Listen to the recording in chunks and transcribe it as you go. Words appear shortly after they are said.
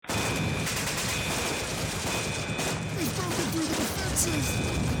senses!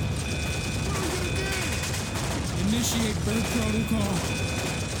 What are we gonna do? Initiate bird protocol.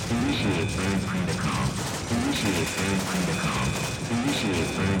 Initiate bird protocol. Initiate bird protocol. Initiate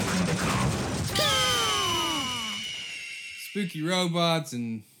bird protocol. Spooky robots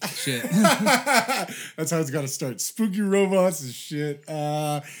and shit. That's how it's got to start. Spooky robots and shit.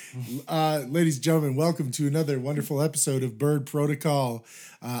 Ladies and gentlemen, welcome to another wonderful episode of Bird Protocol.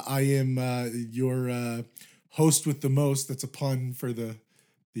 I am your host with the most. That's a pun for the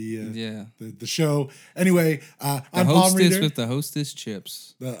show. Anyway, I'm Palm Reader. With the hostess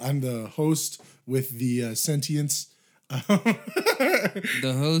chips. I'm the host with the sentience.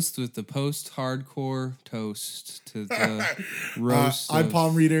 The host with the post-hardcore toast to the roast. I'm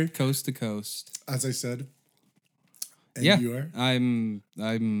Palm Reader, coast to coast, as I said. And yeah, you are. I'm.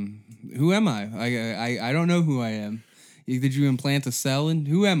 Who am I? I don't know who I am. Did you implant a cell in?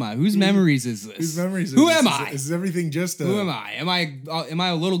 Who am I? Whose memories is this? Whose memories? Who am I? Is everything just a? Who am I? Am I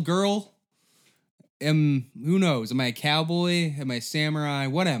a little girl? Who knows? Am I a cowboy? Am I a samurai?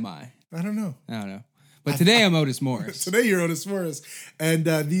 What am I? I don't know. But today I'm Otis Morris. Today you're Otis Morris. And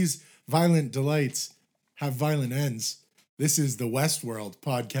these violent delights have violent ends. This is the Westworld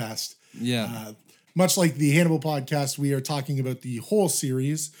podcast. Yeah. Much like the Hannibal podcast, we are talking about the whole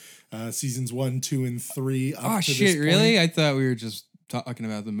series, seasons 1, 2, and 3. Oh, shit, really? I thought we were just talking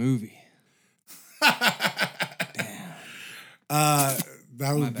about the movie. Damn.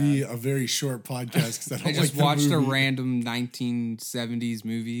 That would be a very short podcast because I just watched a random 1970s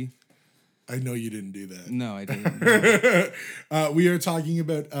movie. I know you didn't do that. No, I didn't. We are talking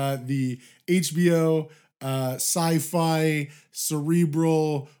about the HBO sci-fi,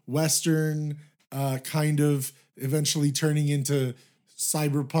 cerebral, Western kind of eventually turning into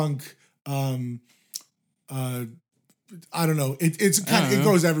cyberpunk. I don't know. It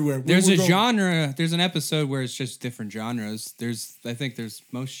goes everywhere. There's a genre. There's an episode where it's just different genres. I think there's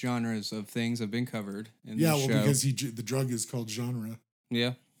most genres of things have been covered in the show. Because the drug is called genre.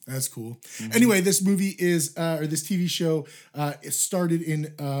 Yeah. That's cool. Mm-hmm. Anyway, this movie is, or this TV show, it started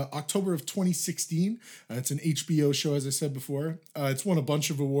in October of 2016. It's an HBO show, as I said before. It's won a bunch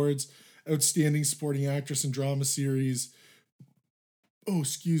of awards. Outstanding Supporting Actress in Drama Series. Oh,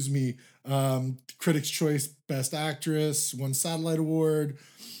 excuse me. Critics' Choice Best Actress. Won Satellite Award.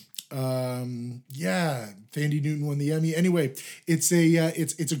 Thandie Newton won the Emmy. Anyway, it's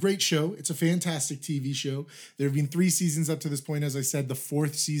a great show. It's a fantastic TV show. There have been 3 seasons up to this point. As I said, the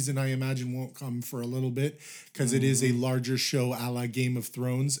 4th season I imagine won't come for a little bit because it is a larger show a la Game of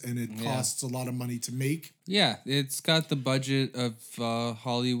Thrones and it costs a lot of money to make. Yeah, it's got the budget of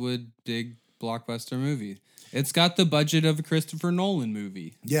Hollywood big blockbuster movie. It's got the budget of a Christopher Nolan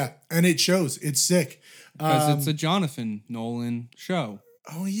movie. Yeah, and it shows. It's sick. Because it's a Jonathan Nolan show.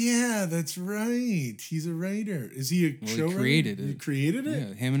 Oh, yeah, that's right. He's a writer. Is he a showrunner? He created it. He created it?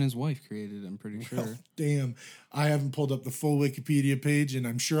 Yeah, him and his wife created it, I'm pretty sure. Damn. I haven't pulled up the full Wikipedia page, and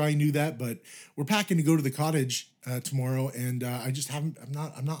I'm sure I knew that, but we're packing to go to the cottage tomorrow, and I just haven't, I'm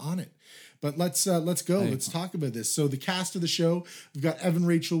not on it. But let's go. Hey. Let's talk about this. So the cast of the show, we've got Evan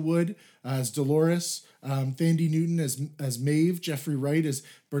Rachel Wood as Dolores, Thandie Newton as Maeve, Jeffrey Wright as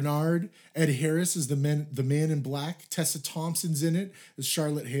Bernard, Ed Harris as the man in black, Tessa Thompson's in it as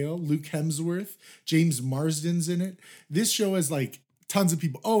Charlotte Hale, Luke Hemsworth, James Marsden's in it. This show has like tons of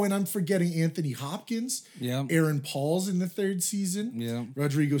people. Oh, and I'm forgetting Anthony Hopkins. Yeah. Aaron Paul's in the 3rd season. Yeah.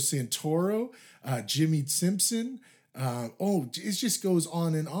 Rodrigo Santoro, Jimmy Simpson. It just goes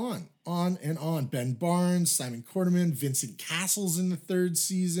on and on. On and on. Ben Barnes, Simon Quarterman, Vincent Castle's in the 3rd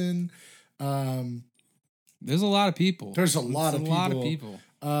season. There's a lot of people. There's a lot of people.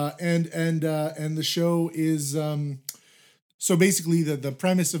 And the show is so basically the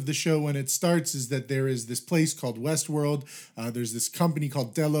premise of the show when it starts is that there is this place called Westworld. There's this company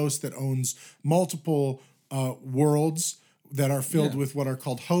called Delos that owns multiple worlds that are filled with what are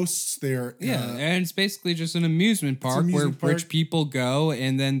called hosts. They're and it's basically just an amusement park where rich people go,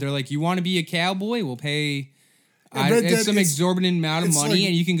 and then they're like, "You want to be a cowboy? We'll pay some exorbitant amount of money,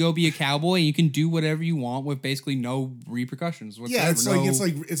 and you can go be a cowboy, and you can do whatever you want with basically no repercussions whatsoever." Yeah,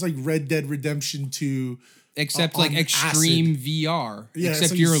 it's like Red Dead Redemption 2. Except like extreme acid. VR. Yeah,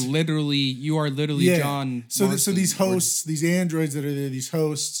 except you are literally John. So these hosts, these androids that are there, these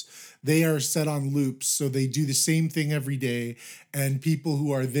hosts, they are set on loops. So they do the same thing every day. And people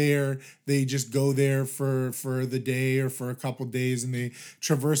who are there, they just go there for the day or for a couple days, and they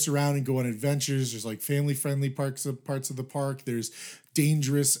traverse around and go on adventures. There's like family friendly parts of the park. There's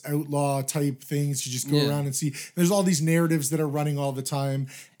dangerous outlaw type things. You just go around and see. There's all these narratives that are running all the time.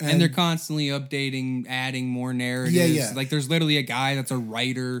 And they're constantly updating, adding more narratives. Yeah. Like there's literally a guy that's a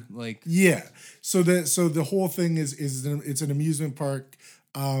writer. Like So the whole thing is it's an amusement park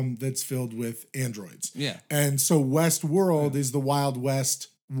that's filled with androids. Yeah. And so Westworld is the Wild West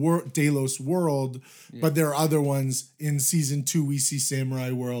Delos world, but there are other ones. In season 2 we see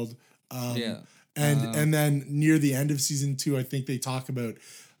Samurai World. And then near the end of season 2 I think they talk about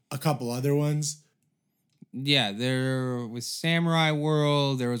a couple other ones. Yeah, there was Samurai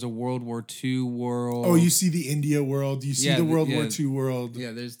World. There was a World War II world. Oh, you see the India world. You see the World War II world.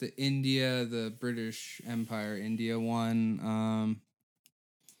 Yeah, there's the India, the British Empire India one.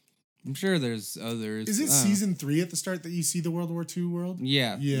 I'm sure there's others. Is it season 3 at the start that you see the World War II world?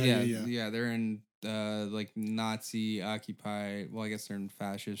 Yeah. They're in like Nazi occupied. Well, I guess they're in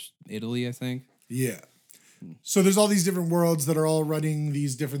fascist Italy, I think. Yeah. So there's all these different worlds that are all running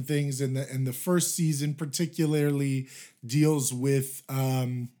these different things, and the first season particularly deals with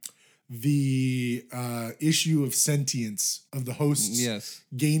the issue of sentience of the hosts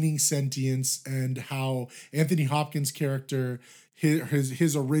gaining sentience, and how Anthony Hopkins' character,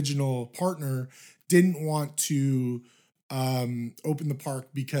 his original partner, didn't want to open the park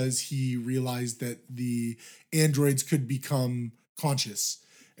because he realized that the androids could become conscious.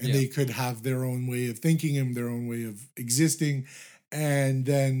 And they could have their own way of thinking and their own way of existing. And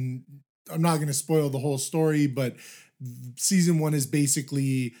then I'm not going to spoil the whole story, but season 1 is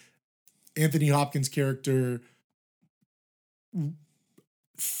basically Anthony Hopkins' character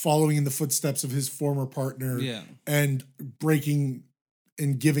following in the footsteps of his former partner and breaking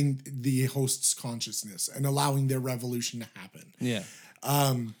and giving the hosts consciousness and allowing their revolution to happen. Yeah.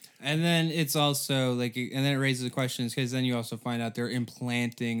 And then it's also like, and then it raises the questions because then you also find out they're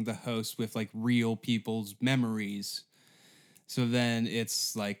implanting the host with like real people's memories. So then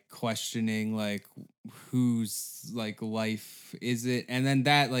it's like questioning like whose like life is it, and then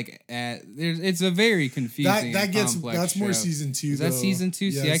that like it's a very confusing. That's more season 2. Is that season 2?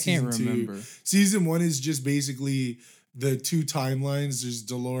 Yeah, see, I can't remember. Season 1 is just basically the 2 timelines. There's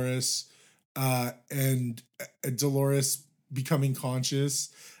Dolores, and Dolores becoming conscious,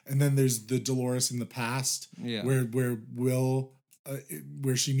 and then there's the Dolores in the past, where Will,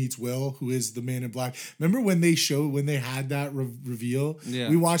 where she meets Will, who is the Man in Black. Remember when they had that reveal? Yeah,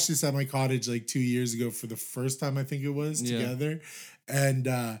 we watched this at my cottage like 2 years ago for the first time, I think it was, together, and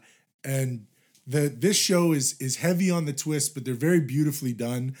this show is heavy on the twist, but they're very beautifully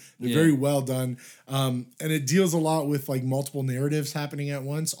done. They're very well done, and it deals a lot with like multiple narratives happening at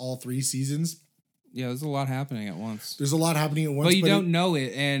once. All 3 seasons. Yeah, there's a lot happening at once. There's a lot happening at once. But you don't know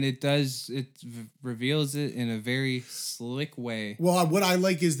it, and it reveals it in a very slick way. Well, what I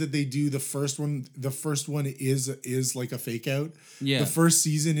like is that they do the first one. The first one is like a fake out. Yeah. The first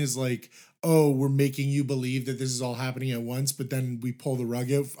season is like, oh, we're making you believe that this is all happening at once, but then we pull the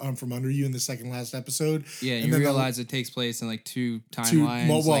rug out from under you in the second last episode. Yeah, and you realize it takes place in like 2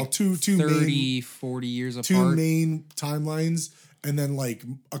 timelines. Two 30, 40 years apart. 2 main timelines. And then like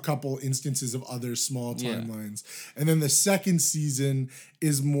a couple instances of other small timelines. And then the second season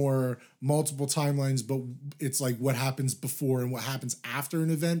is more multiple timelines, but it's like what happens before and what happens after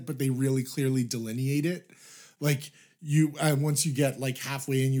an event, but they really clearly delineate it. Like once you get like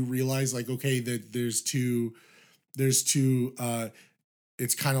halfway in, you realize like, okay, that there's two,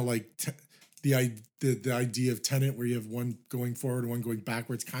 it's kind of like the idea of Tenet, where you have one going forward and one going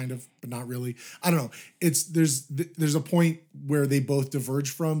backwards, kind of, but not really. I don't know. There's a point where they both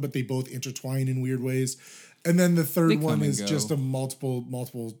diverge from, but they both intertwine in weird ways. And then the third one is just a multiple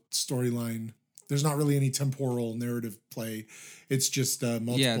storyline. There's not really any temporal narrative play. It's just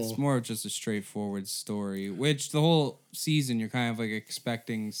multiple. Yeah, it's more of just a straightforward story, which the whole season you're kind of like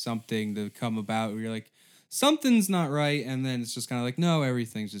expecting something to come about where you're like, something's not right, and then it's just kind of like, no,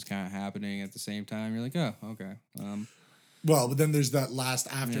 everything's just kind of happening at the same time. You're like, oh, okay. Well, but then there's that last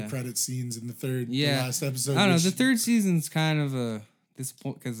after credit scenes in the last episode. I don't know. The third season's kind of a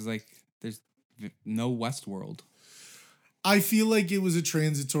disappointment because like there's no Westworld. I feel like it was a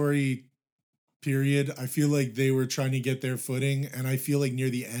transitory period. I feel like they were trying to get their footing, and I feel like near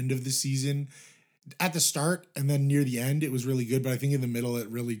the end of the season, at the start and then near the end, it was really good, but I think in the middle it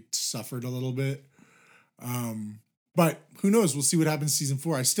really suffered a little bit. But who knows? We'll see what happens season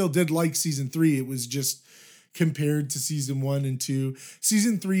 4. I still did like season 3. It was just compared to season 1 and 2.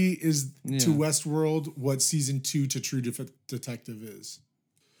 Season 3 is to Westworld what season 2 to True Detective is.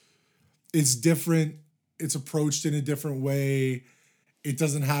 It's different. It's approached in a different way. It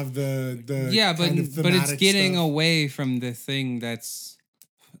doesn't have the but it's getting away from the thing that's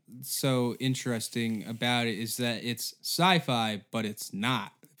so interesting about it is that it's sci-fi, but it's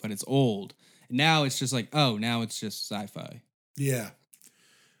not, but it's old. Now it's just like, oh, now it's just sci-fi. Yeah.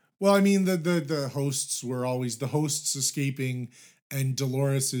 Well, I mean, the hosts were always the hosts escaping, and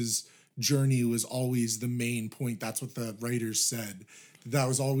Dolores's journey was always the main point. That's what the writers said. That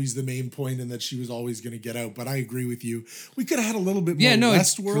was always the main point, and that she was always going to get out. But I agree with you. We could have had a little bit more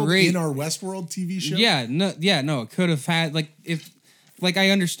Westworld in our Westworld TV show. No, it could have had I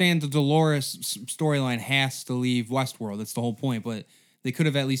understand the Dolores storyline has to leave Westworld. That's the whole point. But they could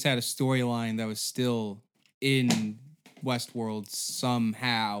have at least had a storyline that was still in Westworld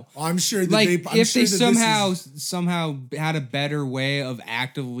somehow. I'm sure that they somehow had a better way of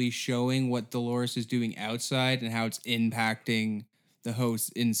actively showing what Dolores is doing outside and how it's impacting the hosts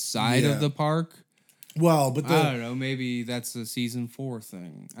inside of the park. Well, but I don't know. Maybe that's a season 4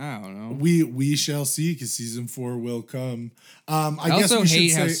 thing. I don't know. We shall see, because season 4 will come. I guess also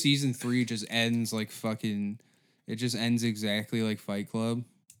hate how season 3 just ends like fucking. It just ends exactly like Fight Club.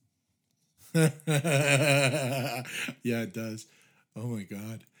 Yeah, it does. Oh my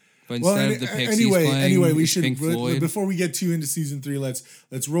god. But instead of the Pixies anyway, we should Pink Floyd. Before we get too into season 3,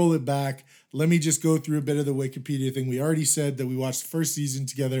 let's roll it back. Let me just go through a bit of the Wikipedia thing. We already said that we watched the first season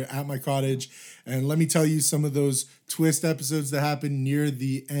together at my cottage, and let me tell you some of those twist episodes that happened near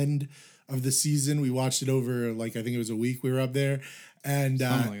the end of the season. We watched it over I think it was a week we were up there, and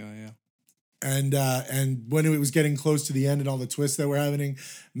something like that, yeah. And when it was getting close to the end and all the twists that were happening,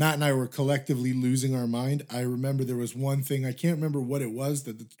 Matt and I were collectively losing our mind. I remember there was one thing, I can't remember what it was,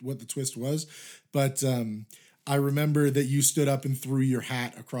 what the twist was, but I remember that you stood up and threw your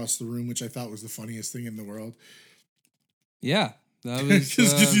hat across the room, which I thought was the funniest thing in the world. Yeah, that was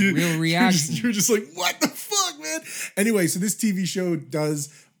real reaction. You're just like, what the fuck, man? Anyway, so this TV show does,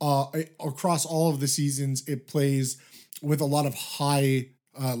 across all of the seasons, it plays with a lot of high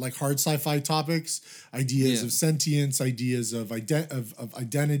hard sci-fi topics, ideas of sentience, ideas of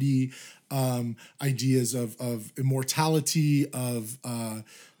identity, ideas of immortality, of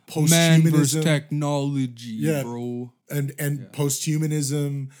posthumanism, man versus technology, bro, and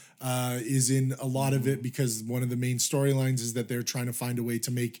posthumanism is in a lot of it, because one of the main storylines is that they're trying to find a way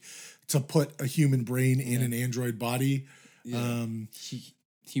to put a human brain in an android body.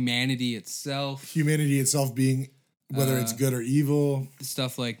 Humanity itself being, whether it's good or evil.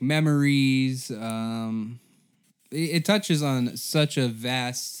 Stuff like memories. It touches on such a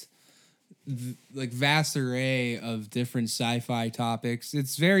vast array of different sci-fi topics.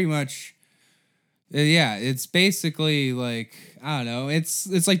 It's very much, it's basically like, I don't know.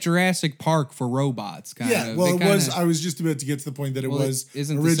 It's like Jurassic Park for robots, kind of. Well, I was just about to get to the point that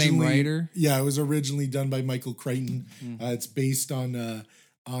isn't the same writer? Yeah, it was originally done by Michael Crichton. Mm-hmm. It's based on a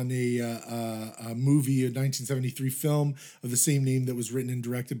movie, a 1973 film of the same name that was written and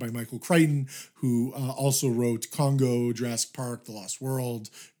directed by Michael Crichton, who also wrote Congo, Jurassic Park, The Lost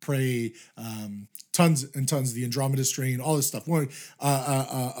World, Prey, tons and tons, The Andromeda Strain, all this stuff. All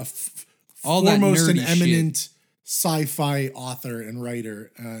that foremost and nerdy eminent shit. Sci-fi author and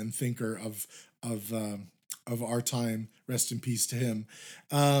writer and thinker of our time. Rest in peace to him.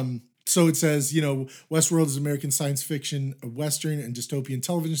 So it says, Westworld is an American science fiction, a Western and dystopian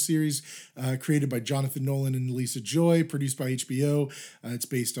television series created by Jonathan Nolan and Lisa Joy, produced by HBO. It's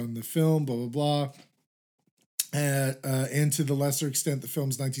based on the film, blah, blah, blah. And to the lesser extent, the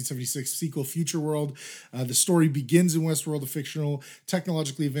film's 1976 sequel, Future World. The story begins in Westworld, a fictional,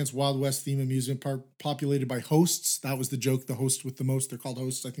 technologically advanced Wild West theme amusement park populated by hosts. That was the joke, the host with the most. They're called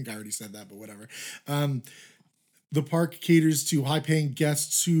hosts. I think I already said that, but whatever. The park caters to high-paying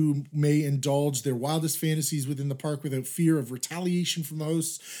guests who may indulge their wildest fantasies within the park without fear of retaliation from the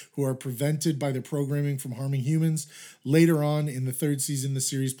hosts, who are prevented by their programming from harming humans. Later on, in the third season, the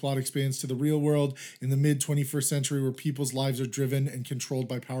series plot expands to the real world in the mid-21st century, where people's lives are driven and controlled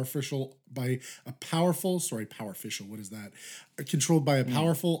by powerful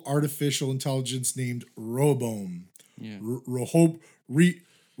artificial intelligence named Roboam. Yeah.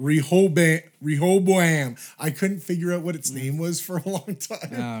 Rehoboam. I couldn't figure out what its name was for a long time.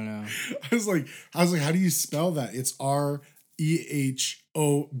 I don't know. I was like, how do you spell that? It's Rehoboam,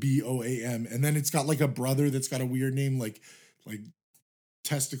 and then it's got like a brother that's got a weird name, like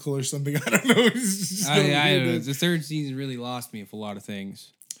testicle or something. I don't know. I don't know. The third season really lost me with a lot of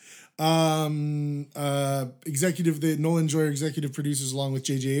things. The Nolan Joy executive producers, along with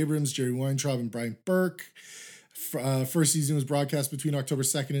J.J. Abrams, Jerry Weintraub, and Brian Burke. First season was broadcast between October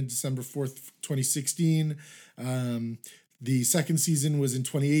 2nd and December 4th, 2016. The second season was in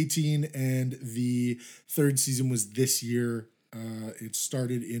 2018, and the third season was this year. It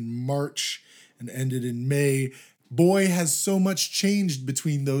started in March and ended in May. boy, has so much changed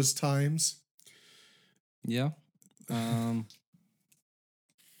between those times. Yeah.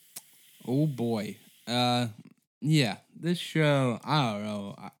 Oh boy. Yeah. This show, I don't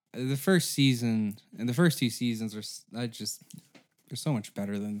know. The first season and the first 2 seasons they're so much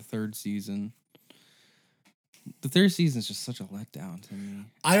better than the third season. The third season is just such a letdown to me.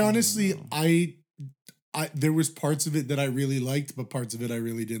 I honestly, I there was parts of it that I really liked, but parts of it I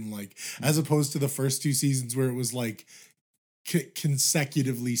really didn't like. As opposed to the first 2 seasons where it was like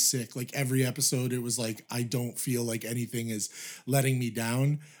consecutively sick. Like every episode, it was like, I don't feel like anything is letting me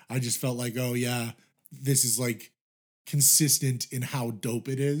down. I just felt like, oh yeah, this is like consistent in how dope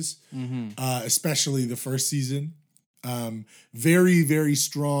it is. Especially the first season. Very, very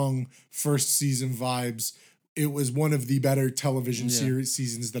strong first season vibes. It was one of the better television series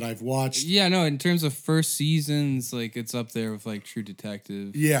seasons that I've watched. Yeah, no, in terms of first seasons, like it's up there with like True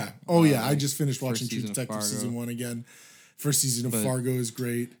Detective. Yeah. Oh yeah, I just finished watching True Detective season 1 again. First season of Fargo is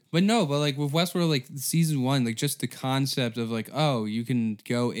great. But like with Westworld, like season 1, like just the concept of like, oh, you can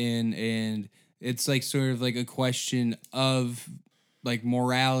go in and it's like sort of like a question of like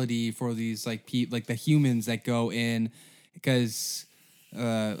morality for these like like the humans that go in, because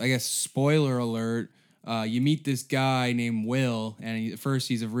I guess spoiler alert, you meet this guy named Will, and at first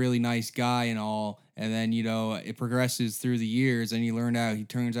he's a really nice guy and all, and then it progresses through the years, and he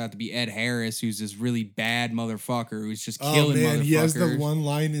turns out to be Ed Harris, who's this really bad motherfucker who's just killing motherfuckers. He has the one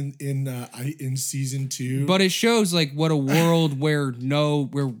line in season 2. But it shows like what a world where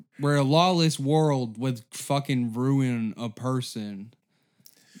a lawless world would fucking ruin a person.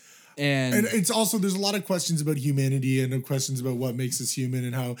 And it's also, there's a lot of questions about humanity and questions about what makes us human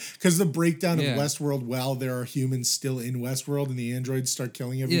and how, because the breakdown of Westworld, while there are humans still in Westworld and the androids start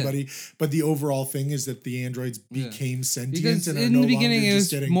killing everybody, but the overall thing is that the androids became sentient. Because and in the beginning it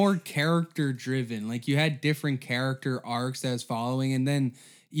was more character driven. Like you had different character arcs that I was following, and then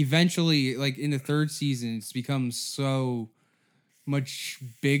eventually, like in the third season, it's become so much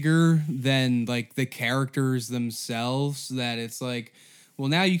bigger than like the characters themselves that it's like, well,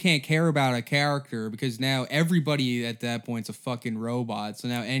 now you can't care about a character because now everybody at that point's a fucking robot. So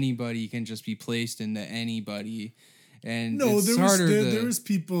now anybody can just be placed into anybody. And no, it's there was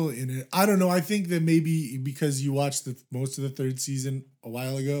people in it. I don't know. I think that maybe because you watched most of the third season a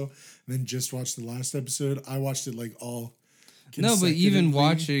while ago, and then just watched the last episode. I watched it like all. No, but even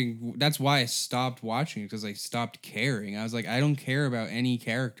watching, that's why I stopped watching it, because I stopped caring. I was like, I don't care about any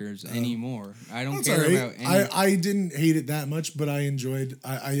characters anymore. I don't care about any. I didn't hate it that much, but I enjoyed.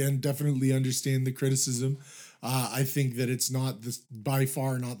 I definitely understand the criticism. I think that it's not by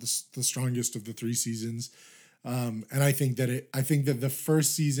far not the strongest of the 3 seasons. And I think that the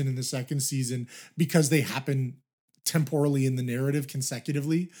first season and the second season, because they happen temporally in the narrative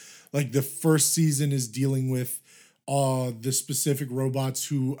consecutively, like the first season is dealing with the specific robots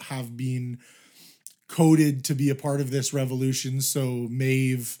who have been coded to be a part of this revolution. So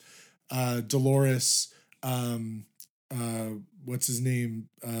Maeve, Dolores, what's his name?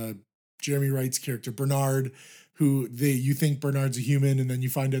 Jeremy Wright's character, Bernard, who you think Bernard's a human, and then you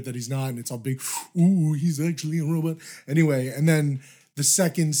find out that he's not, and it's all big, ooh, he's actually a robot. Anyway, and then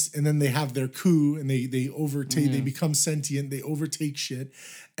and then they have their coup, and they overtake, they become sentient, they overtake shit,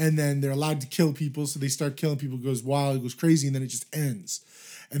 and then they're allowed to kill people, so they start killing people, it goes wild, it goes crazy, and then it just ends.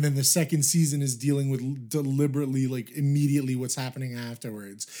 And then the second season is dealing with deliberately, like immediately what's happening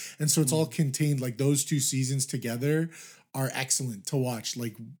afterwards. And so it's all contained, like those 2 seasons together are excellent to watch,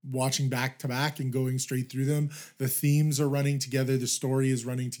 like watching back to back and going straight through them. The themes are running together. The story is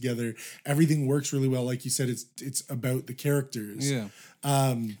running together. Everything works really well. Like you said, it's about the characters. Yeah.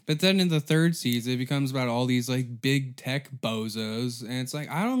 But then in the third season, it becomes about all these like big tech bozos, and it's like,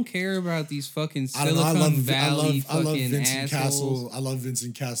 I don't care about these fucking Silicon Valley fucking Vincent assholes. Castle. I love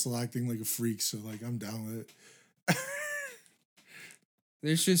Vincent Castle acting like a freak, so like I'm down with it.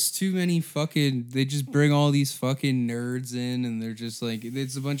 There's just too many they just bring all these fucking nerds in, and they're just like,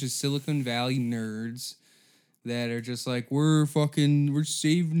 it's a bunch of Silicon Valley nerds that are just like, we're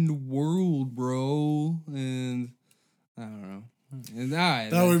saving the world, bro. And I don't know. And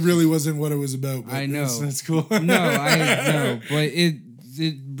that really wasn't what it was about. But I know. That's cool. No, I know. But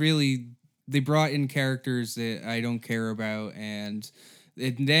it really, they brought in characters that I don't care about, and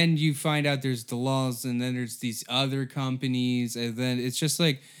then you find out there's the laws, and then there's these other companies, and then it's just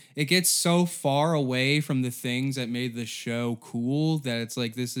like, it gets so far away from the things that made the show cool that it's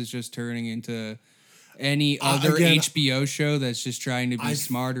like, this is just turning into any other HBO show that's just trying to be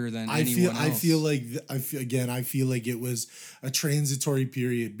smarter than anyone else. I feel like it was a transitory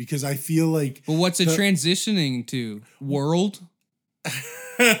period, because I feel like. But what's it transitioning to? World?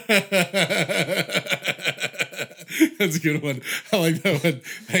 That's a good one. I like that one.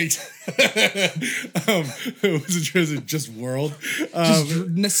 Thanks. Was it just World?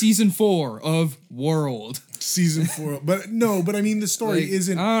 Season 4 of World. Season 4, but I mean the story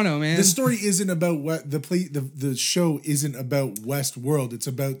isn't. I don't know, man. The story isn't about what the show isn't about Westworld. It's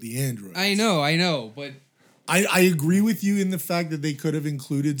about the androids. I know, but I agree with you in the fact that they could have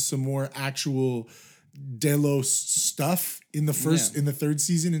included some more actual Delos stuff in the third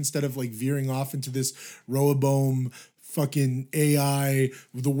season instead of like veering off into this Roboam fucking AI,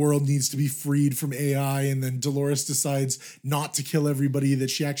 the world needs to be freed from AI, and then Dolores decides not to kill everybody, that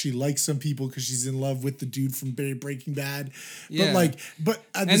she actually likes some people because she's in love with the dude from Breaking Bad. Yeah. But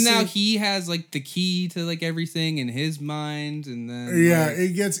now he has like the key to like everything in his mind, and then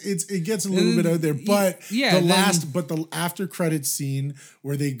it gets a little bit out there. But the after credits scene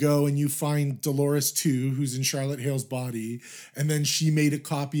where they go and you find Dolores 2, who's in Charlotte Hale's body, and then she made a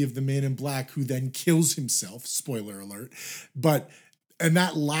copy of the Man in Black who then kills himself. Spoiler alert. And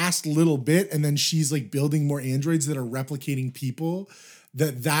that last little bit, and then she's like building more androids that are replicating people.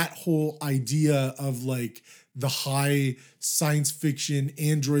 That whole idea of like the high science fiction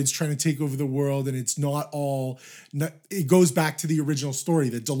androids trying to take over the world, and it's it goes back to the original story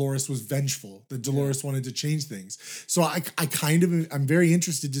that Dolores was vengeful, that Dolores wanted to change things. So I'm very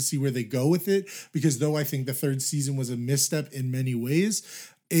interested to see where they go with it, because though I think the third season was a misstep in many ways,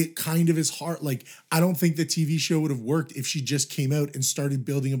 it kind of is hard. Like, I don't think the TV show would have worked if she just came out and started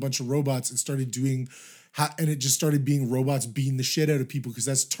building a bunch of robots and started doing, and it just started being robots beating the shit out of people, because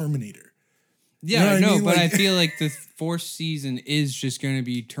that's Terminator. Yeah, you know I know, but I feel like the fourth season is just going to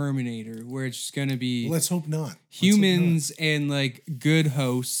be Terminator, where it's just going to be... Let's hope not. Humans and like good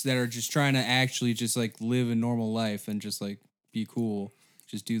hosts that are just trying to actually just like live a normal life and just like be cool.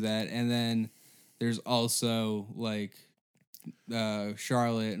 Just do that. And then there's also like...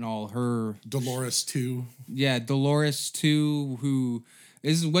 Charlotte and all her Dolores 2. Yeah, Dolores 2, who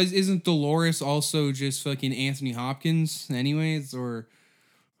isn't Dolores also just fucking Anthony Hopkins anyways, or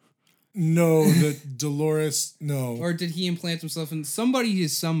no, the Dolores, no. Or did he implant himself in somebody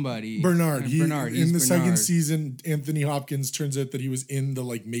is somebody? Bernard. In the second season, Anthony Hopkins turns out that he was in the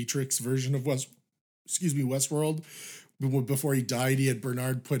like Matrix version of Westworld. Before he died, he had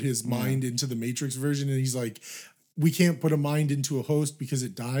Bernard put his mind into the Matrix version, and he's like, we can't put a mind into a host because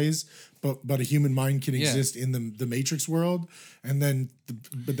it dies, but a human mind can exist in the Matrix world. And then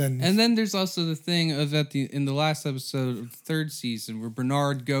there's also the thing of in the last episode of the third season where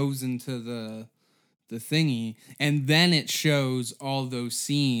Bernard goes into the thingy, and then it shows all those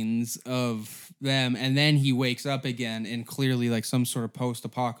scenes of them, and then he wakes up again in clearly like some sort of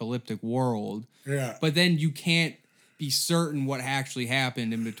post-apocalyptic world. Yeah, but then you can't be certain what actually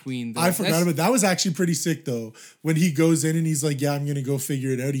happened in between. I forgot about that. Was actually pretty sick though. When he goes in and he's like, "Yeah, I'm gonna go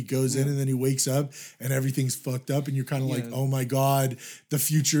figure it out." He goes in and then he wakes up and everything's fucked up, and you're kind of like, "Oh my god, the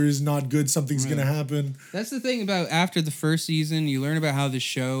future is not good. Something's gonna happen." That's the thing about after the first season, you learn about how the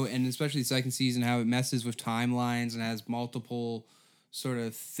show, and especially the second season, how it messes with timelines and has multiple sort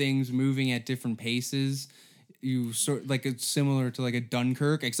of things moving at different paces. You sort like it's similar to like a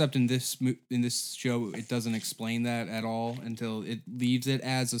Dunkirk, except in this show it doesn't explain that at all until it leaves it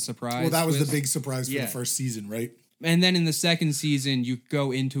as a surprise. Well, that was the big surprise for the first season, right? And then in the second season, you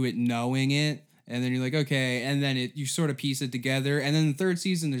go into it knowing it, and then you're like, okay, and then you sort of piece it together. And then the third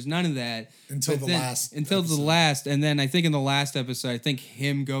season, there's none of that until the last. And then I think in the last episode, I think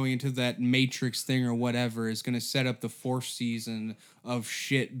him going into that Matrix thing or whatever is going to set up the fourth season of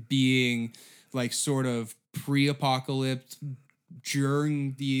shit being like sort of pre-apocalypse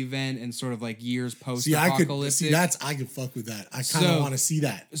during the event and sort of like years post-apocalyptic. I could fuck with that. I kind of want to see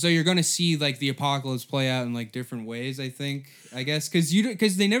that. So you're going to see like the apocalypse play out in like different ways, I guess,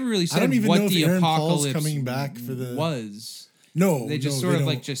 because they never really said what the apocalypse coming back for the was. No, they just sort of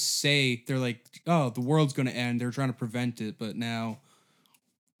like just say they're like, oh, the world's going to end. They're trying to prevent it, but now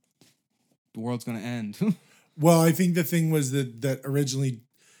the world's going to end. Well, I think the thing was that originally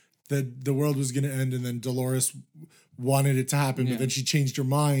that the world was going to end, and then Dolores wanted it to happen, but then she changed her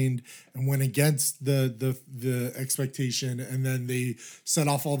mind and went against the expectation, and then they set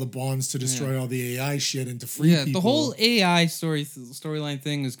off all the bombs to destroy all the AI shit and to free people. The whole AI storyline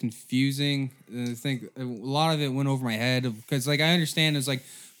thing is confusing. I think a lot of it went over my head because, like, I understand it's like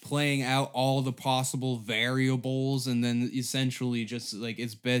playing out all the possible variables, and then essentially just like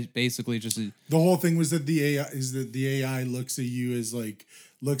it's basically just the whole thing was that the AI looks at you as like.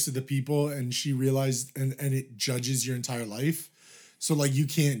 Looks at the people, and she realized and it judges your entire life. So like you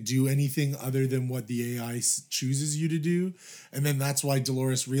can't do anything other than what the AI chooses you to do. And then that's why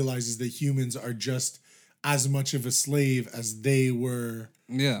Dolores realizes that humans are just as much of a slave as they were.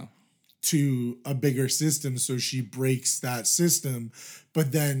 Yeah. to a bigger system, so she breaks that system.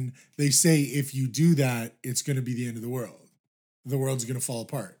 But then they say if you do that, it's going to be the end of the world. The world's going to fall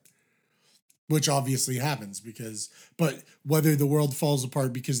apart, which obviously happens but whether the world falls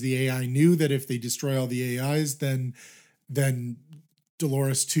apart because the AI knew that if they destroy all the AIs, then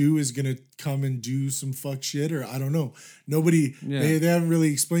Dolores 2 is going to come and do some fuck shit, or I don't know. Nobody, they haven't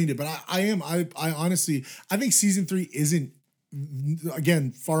really explained it, but I honestly, I think season 3 isn't,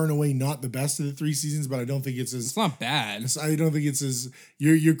 again, far and away not the best of the 3 seasons, but I don't think it's not bad. I don't think it's as,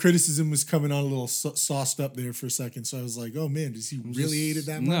 your criticism was coming on a little sauced up there for a second. So I was like, oh man, does he really hate it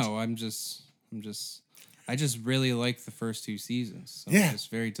that much? No, I just really like the first 2 seasons. So I'm just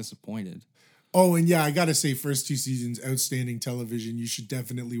very disappointed. Oh, and yeah, I gotta say, first 2 seasons, outstanding television. You should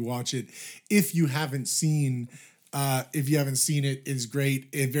definitely watch it. If you haven't seen it, it's great.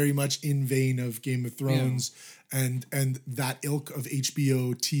 It very much in vein of Game of Thrones and that ilk of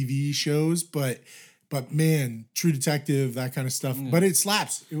HBO TV shows, but man, True Detective, that kind of stuff. Yeah. But it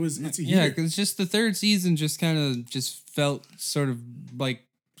slaps. It's a year. Because just the 3rd season just kind of just felt sort of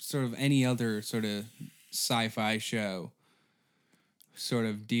any other sort of sci-fi show, sort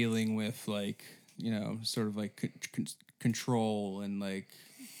of dealing with sort of control and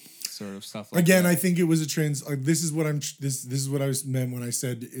sort of stuff like again that. I think it was a this is what I was meant when I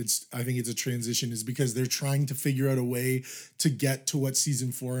said I think it's a transition, is because they're trying to figure out a way to get to what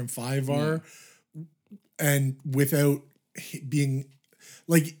season 4 and 5 are, and without being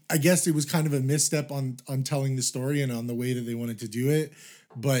I guess it was kind of a misstep on telling the story and on the way that they wanted to do it,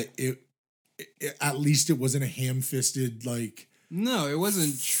 but it at least it wasn't a ham-fisted No, it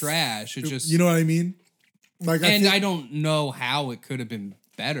wasn't trash. It just, you know what I mean? I don't know how it could have been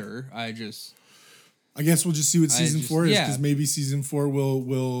better. I guess we'll just see what season 4 is, because maybe season 4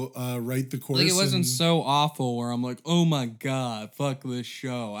 will write the course. It wasn't so awful where I'm like, oh my god, fuck this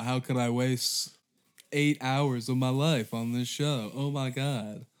show. How could I waste 8 hours of my life on this show? Oh my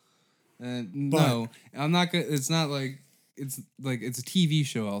god. No, I'm not gonna. It's not it's a TV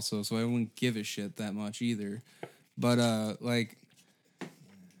show also, so I wouldn't give a shit that much either. But I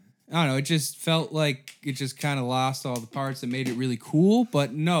don't know, it just felt like it just kind of lost all the parts that made it really cool.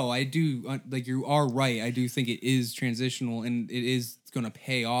 But no, I do you are right. I do think it is transitional, and it is going to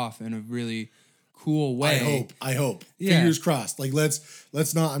pay off in a really cool way. I hope. Yeah. Fingers crossed.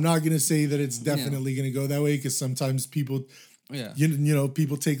 Let's not. I'm not going to say that it's definitely going to go that way, because sometimes people,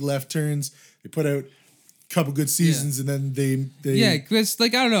 people take left turns. They put out couple good seasons and then they because I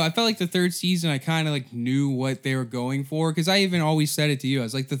don't know, I felt like the 3rd season I kind of knew what they were going for, because I even always said it to you. I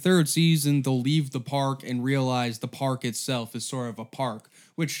was like, the 3rd season they'll leave the park and realize the park itself is sort of a park,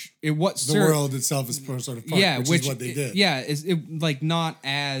 which the world itself is sort of park, which is what they did. Is it not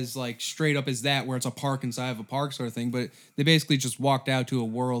as straight up as that, where it's a park inside of a park sort of thing, but they basically just walked out to a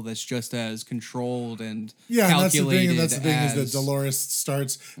world that's just as controlled and calculated. And that's the thing is that Dolores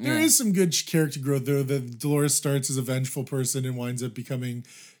starts. There is some good character growth there. That Dolores starts as a vengeful person and winds up becoming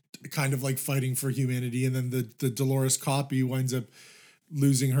kind of fighting for humanity, and then the Dolores copy winds up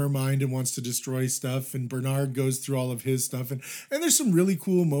losing her mind and wants to destroy stuff, and Bernard goes through all of his stuff, and there's some really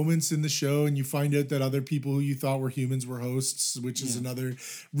cool moments in the show, and you find out that other people who you thought were humans were hosts, which is another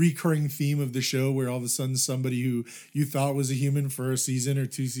recurring theme of the show, where all of a sudden somebody who you thought was a human for a season or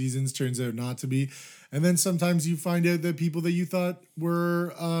 2 seasons turns out not to be. And then sometimes you find out that people that you thought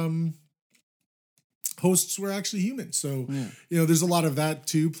were hosts were actually humans. So, there's a lot of that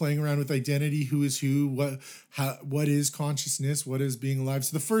too, playing around with identity, who is who, what is consciousness, what is being alive.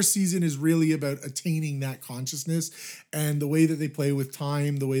 So the first season is really about attaining that consciousness, and the way that they play with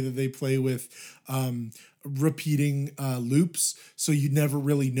time, the way that they play with repeating loops, so you never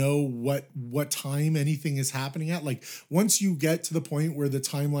really know what time anything is happening at. Once you get to the point where the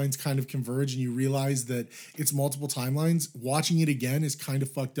timelines kind of converge and you realize that it's multiple timelines, watching it again is kind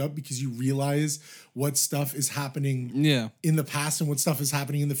of fucked up, because you realize what stuff is happening in the past and what stuff is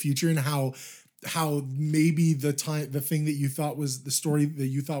happening in the future, and how maybe the thing that you thought was the story that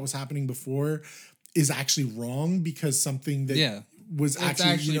you thought was happening before is actually wrong, because something that was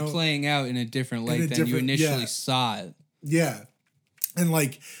actually playing out in a different light than you initially saw it. Yeah. And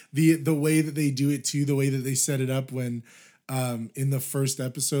the way that they do it too, the way that they set it up when in the first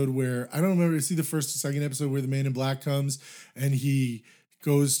episode, where I don't remember, it's the first or second episode, where the Man in Black comes and he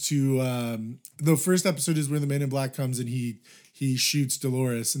goes to the first episode is where the Man in Black comes and he shoots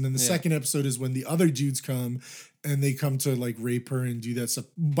Dolores, and then the second episode is when the other dudes come and they come to like rape her and do that stuff.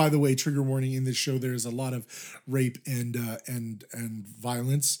 By the way, trigger warning, in this show there is a lot of rape and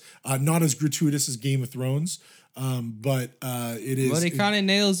violence. Not as gratuitous as Game of Thrones, but it is. But it kind of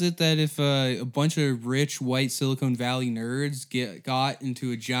nails it that if a bunch of rich white Silicon Valley nerds got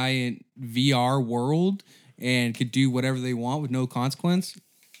into a giant VR world and could do whatever they want with no consequence,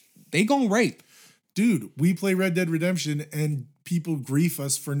 they gon' rape. Dude, we play Red Dead Redemption and people grief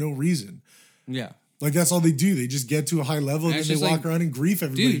us for no reason. Yeah. Like, that's all they do. They just get to a high level and then they walk around and grief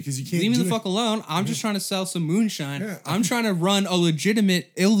everybody because you can't leave me do the fuck alone. I'm just trying to sell some moonshine. Yeah. I'm trying to run a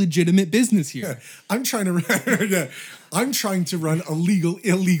illegitimate business here. Yeah. I'm trying to run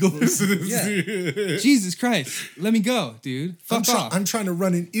illegal business. Yeah. Jesus Christ. Let me go, dude. Fuck off. I'm trying to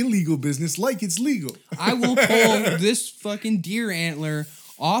run an illegal business like it's legal. I will pull this fucking deer antler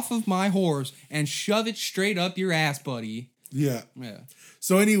off of my horse and shove it straight up your ass, buddy. Yeah. Yeah.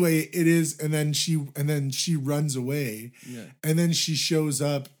 So anyway, it is, and then she runs away, and then she shows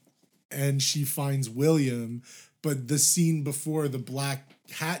up, and she finds William, but the scene before the black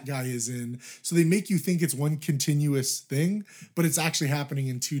hat guy is in, so they make you think it's one continuous thing, but it's actually happening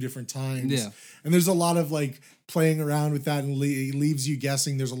in two different times. Yeah, and there's a lot of like playing around with that, and it leaves you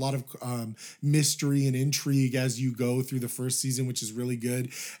guessing. There's a lot of mystery and intrigue as you go through the first season, which is really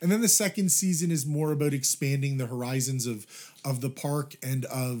good. And then the second season is more about expanding the horizons of the park and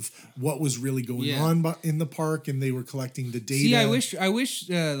of what was really going on in the park, and they were collecting the data. See, I wish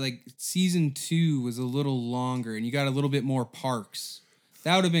like season 2 was a little longer and you got a little bit more parks.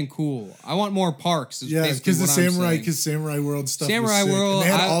 That would have been cool. I want more parks. Yeah, because Samurai World stuff. Samurai World,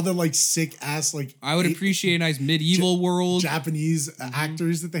 and they had all the like sick ass like. I would appreciate a nice medieval world. Japanese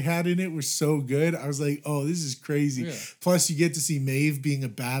actors that they had in it were so good. I was like, oh, this is crazy. Yeah. Plus, you get to see Maeve being a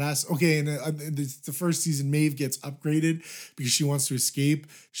badass. Okay, and the first season, Maeve gets upgraded because she wants to escape.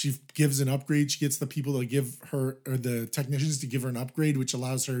 She gives an upgrade. She gets the people to give her, or the technicians to give her an upgrade, which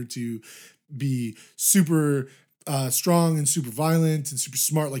allows her to be super strong and super violent and super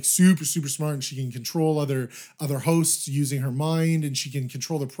smart, like super smart, and she can control other hosts using her mind, and she can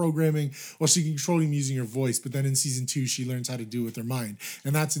control the programming. Well, she can control them using her voice, but then in season 2 she learns how to do it with her mind,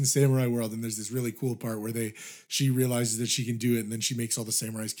 and that's in Samurai World. And there's this really cool part where she realizes that she can do it, and then she makes all the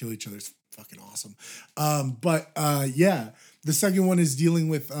samurais kill each other. It's fucking awesome. Yeah. The second one is dealing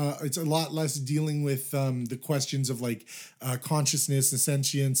with, it's a lot less dealing with the questions of like consciousness and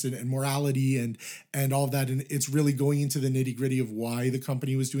sentience and morality and all of that. And it's really going into the nitty gritty of why the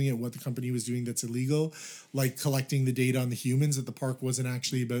company was doing it, what the company was doing that's illegal, like collecting the data on the humans. At the park wasn't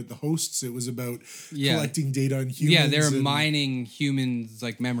actually about the hosts. It was about collecting data on humans. Yeah, they're mining humans'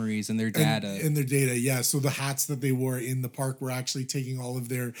 like memories and their data. And their data, yeah. So the hats that they wore in the park were actually taking all of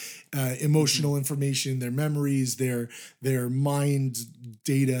their emotional information, their memories, their mind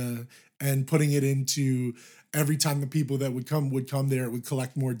data, and putting it into every time the people that would come there, it would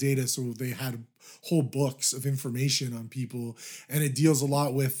collect more data. So they had whole books of information on people, and it deals a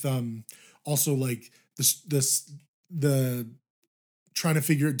lot with also like the trying to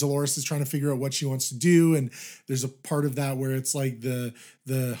figure. Dolores is trying to figure out what she wants to do, and there's a part of that where it's like the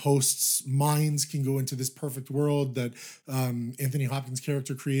hosts' minds can go into this perfect world that Anthony Hopkins'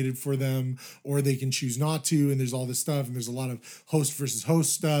 character created for them, or they can choose not to. And there's all this stuff, and there's a lot of host versus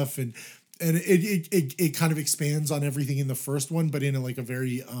host stuff, and it kind of expands on everything in the first one, but in a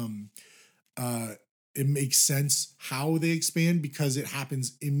very it makes sense how they expand because it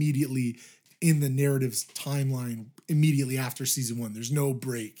happens immediately in the narrative's timeline immediately after season 1. There's no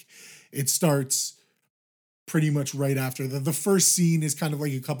break. It starts pretty much right after. The first scene is kind of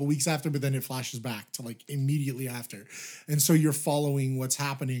like a couple weeks after, but then it flashes back to like immediately after. And so you're following what's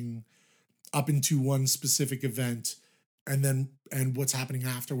happening up into one specific event and what's happening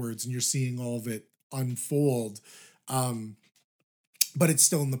afterwards, and you're seeing all of it unfold. But it's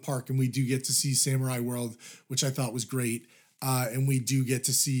still in the park, and we do get to see Samurai World, which I thought was great. And we do get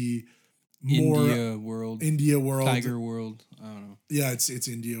to see more India World, Tiger World. I don't know. Yeah, it's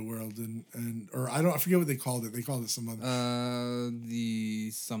India World, or I forget what they called it. They called it some other the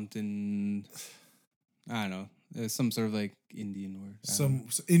something. I don't know. Some sort of like Indian word.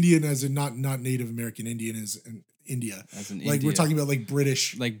 Indian as in not Native American Indian as in India. As in like India. We're talking about like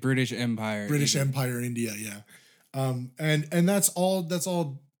British Empire. British India. Empire India, yeah. And that's all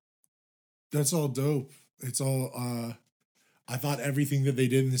dope. It's all I thought everything that they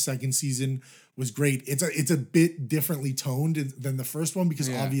did in the second season was great. It's a bit differently toned than the first one because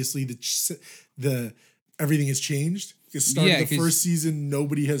obviously the everything has changed. Because the first season,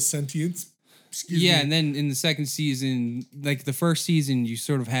 nobody has sentience. Excuse me. And then in the second season, like the first season, you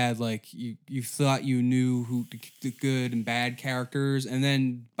sort of had like you thought you knew who the good and bad characters, and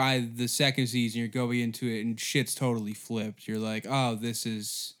then by the second season, you're going into it and shit's totally flipped. You're like, oh, this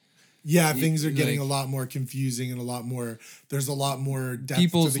is. Yeah, things are getting a lot more confusing and a lot more. There's a lot more depth.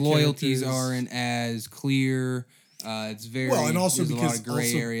 People's to the loyalties characters. aren't as clear. It's very and also there's because a lot of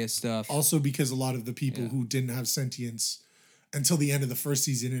gray area stuff. Also because a lot of the people who didn't have sentience until the end of the first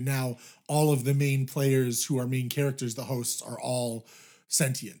season, and now all of the main players who are main characters, the hosts, are all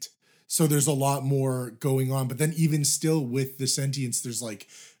sentient. So there's a lot more going on. But then even still with the sentience, there's like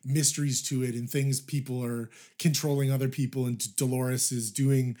mysteries to it and things people are controlling other people, and Dolores is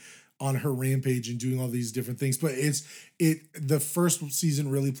doing on her rampage and doing all these different things. But the first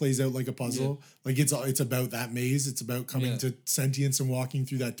season really plays out like a puzzle. Like it's about that maze. It's about coming to sentience and walking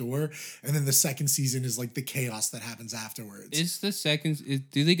through that door. And then the second season is like the chaos that happens afterwards.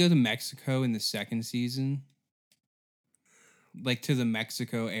 Do they go to Mexico in the second season? Like to the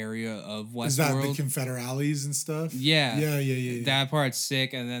Mexico area of Westworld? Is that the Confederales and stuff? Yeah. That part's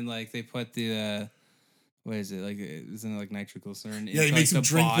sick. And then like they put the what is it? Like, isn't it like nitroglycerin? Yeah, he makes them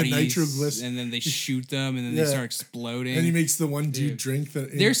drink the nitroglycerin. And then they shoot them, and then they start exploding. And he makes the one dude drink the...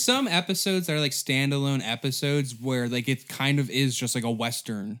 There's some episodes that are like standalone episodes where like it kind of is just like a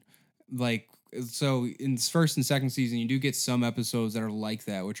Western. Like, so in this first and second season, you do get some episodes that are like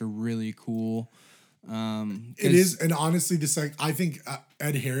that, which are really cool. It is, and honestly, I think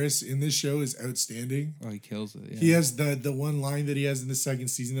Ed Harris in this show is outstanding. Oh, he kills it. Yeah. He has the one line that he has in the second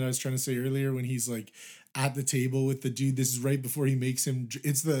season that I was trying to say earlier when he's like at the table with the dude. This is right before he makes him.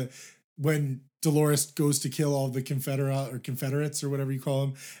 It's when Dolores goes to kill all the Confederates or whatever you call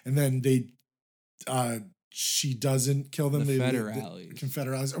them, and then she doesn't kill them. The Federales.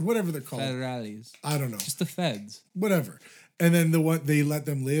 Confederales or whatever they're called. Federales. I don't know. Just the feds. Whatever. And then they let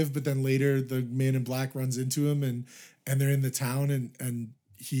them live, but then later the man in black runs into him and they're in the town and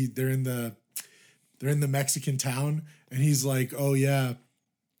they're in the Mexican town, and he's like, oh yeah.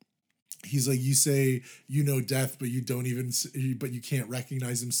 He's like, you say you know death, but you can't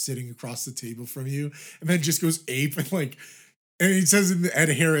recognize him sitting across the table from you, and then just goes ape and he says in the Ed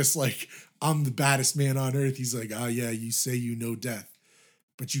Harris, like, I'm the baddest man on earth. He's like, oh yeah, you say you know death,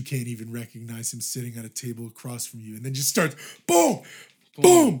 but you can't even recognize him sitting at a table across from you, and then just starts boom,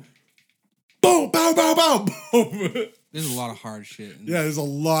 boom, boom, bow, bow, bow, boom. There's a lot of hard shit. There's a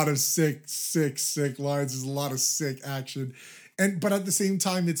lot of sick lines. There's a lot of sick action. But at the same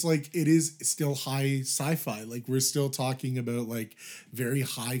time, it's like it is still high sci-fi. Like we're still talking about like very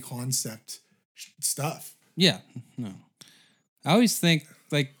high concept stuff. Yeah, no. I always think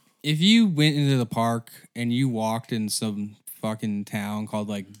like if you went into the park and you walked in some fucking town called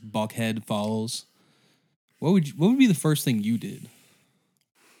like Buckhead Falls, what would be the first thing you did?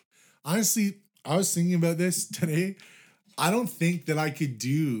 Honestly, I was thinking about this today. I don't think that I could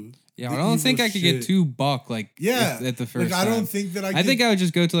do. Yeah, I don't think I could get too buck at the first time. I don't think that I think I would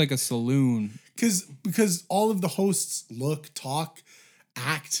just go to like a saloon. Because all of the hosts look, talk,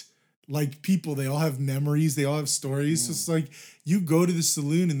 act like people. They all have memories. They all have stories. So it's like you go to the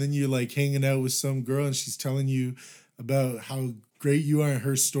saloon and then you're like hanging out with some girl and she's telling you about how great you are and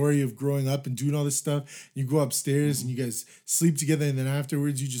her story of growing up and doing all this stuff. You go upstairs and you guys sleep together, and then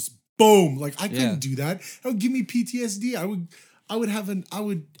afterwards you just boom. Like I couldn't do that. That would give me PTSD.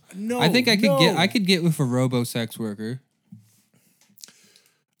 No, I think I could get with a robo sex worker.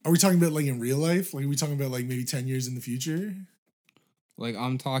 Are we talking about like in real life? Like are we talking about like maybe 10 years in the future? Like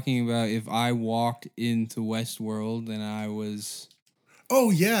I'm talking about if I walked into Westworld and I was. Oh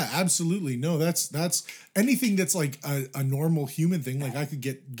yeah, absolutely. No, that's anything that's like a normal human thing. Like I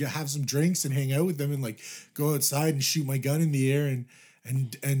could have some drinks and hang out with them and like go outside and shoot my gun in the air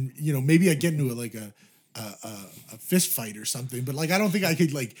and you know maybe I get into a fist fight or something, but like I don't think I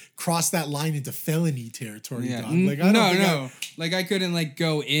could like cross that line into felony territory. Yeah. Dog. Like I like I couldn't like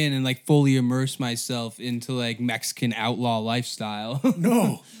go in and like fully immerse myself into like Mexican outlaw lifestyle.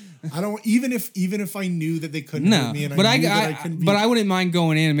 No, I don't. Even if I knew that they couldn't hurt me, and but I couldn't be, but I wouldn't mind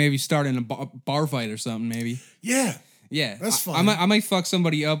going in and maybe starting a bar fight or something. Maybe. Yeah. Yeah, that's fine. I might fuck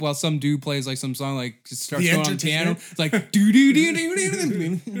somebody up while some dude plays like some song like just starts going on piano. It's like do do do do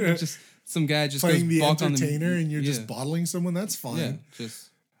do. Just some guy just playing the entertainer entertainer and you're just bottling someone. That's fine. Yeah, just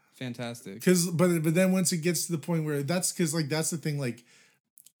fantastic. But then once it gets to the point where that's the thing. Like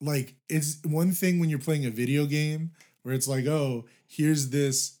it's one thing when you're playing a video game where it's like, oh, here's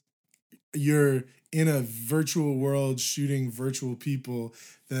this. You're in a virtual world shooting virtual people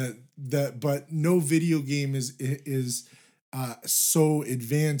but no video game is so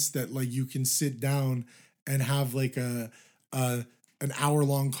advanced that like you can sit down and have like a an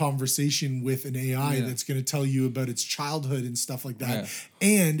hour-long conversation with an AI that's going to tell you about its childhood and stuff like that.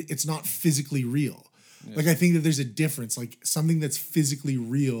 And it's not physically real. Like, I think that there's a difference. Like, something that's physically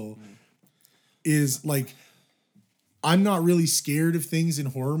real is like, I'm not really scared of things in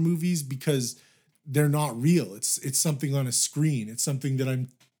horror movies because they're not real. It's something on a screen. It's something that I'm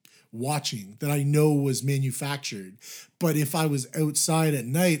watching that I know was manufactured. But if I was outside at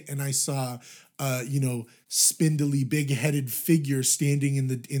night and I saw spindly, big-headed figure standing in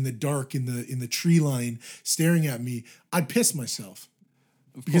the dark in the tree line staring at me, I'd piss myself.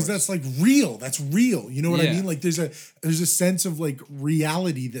 Because that's like real. That's real. You know what I mean? Like there's a sense of like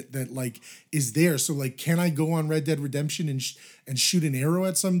reality that like is there. So like, can I go on Red Dead Redemption and shoot an arrow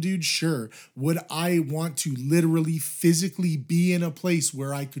at some dude? Sure. Would I want to literally physically be in a place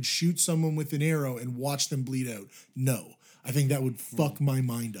where I could shoot someone with an arrow and watch them bleed out? No. I think that would fuck my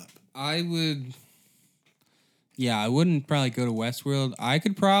mind up. I would. Yeah, I wouldn't probably go to Westworld. I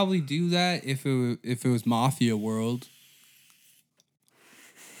could probably do that if it was Mafia World.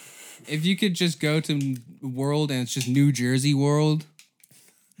 If you could just go to World and it's just New Jersey World.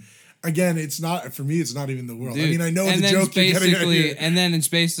 Again, it's not for me. It's not even the world. Dude, I mean, I know the joke you're getting at here. And then it's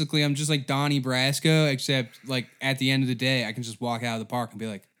basically I'm just like Donnie Brasco, except like at the end of the day, I can just walk out of the park and be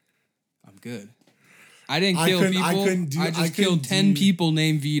like, I'm good. I didn't kill people. I just killed 10 people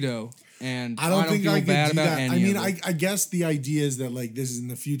named Vito. And I don't think feel I bad about any of it. I guess the idea is that like this is in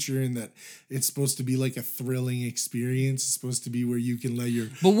the future and that it's supposed to be like a thrilling experience. It's supposed to be where you can let your.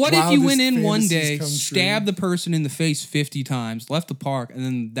 But what if you went in one day, stabbed the person in the face 50 times, left the park, and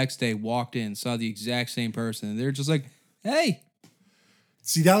then the next day walked in, saw the exact same person, and they're just like, "Hey."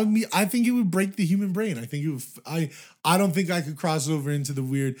 See, that would be. I think it would break the human brain. I think it would. I don't think I could cross over into the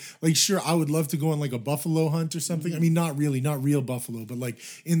weird. Like, sure, I would love to go on like a buffalo hunt or something. I mean, not real buffalo, but like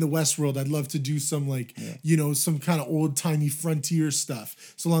in the Westworld, I'd love to do some like some kind of old timey frontier stuff.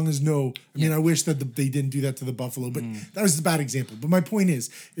 So long as I mean, I wish that they didn't do that to the buffalo, but that was a bad example. But my point is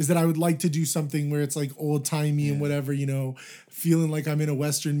that I would like to do something where it's like old timey and whatever, feeling like I'm in a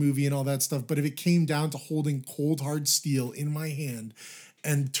Western movie and all that stuff. But if it came down to holding cold hard steel in my hand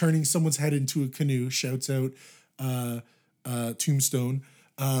and turning someone's head into a canoe, shouts out Tombstone,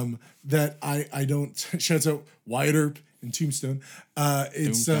 that I don't, shouts out Wyatt Earp and Tombstone.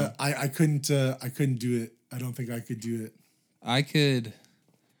 It's I couldn't do it. I don't think I could do it. I could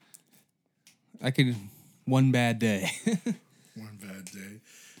one bad day. One bad day.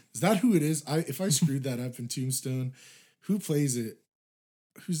 Is that who it is? If I screwed that up in Tombstone, who plays it?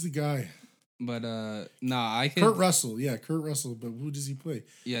 Who's the guy? But I could. Kurt Russell, Kurt Russell. But who does he play?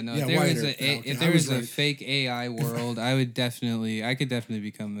 Yeah, no. If there was a fake AI world, I could definitely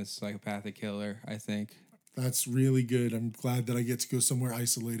become a psychopathic killer. I think that's really good. I'm glad that I get to go somewhere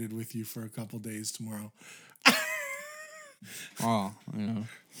isolated with you for a couple days tomorrow. Oh,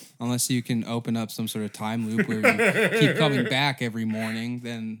 unless you can open up some sort of time loop where you keep coming back every morning,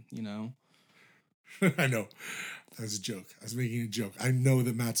 then I know. That was a joke. I was making a joke. I know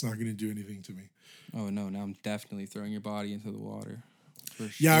that Matt's not going to do anything to me. Oh, no. Now I'm definitely throwing your body into the water.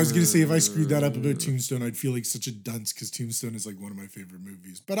 Yeah, I was going to say, if I screwed that up about Tombstone, I'd feel like such a dunce because Tombstone is like one of my favorite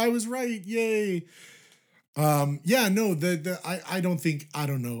movies. But I was right. Yay. I don't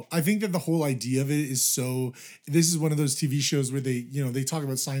know. I think that the whole idea of it is this is one of those TV shows where they talk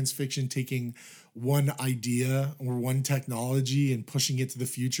about science fiction taking one idea or one technology and pushing it to the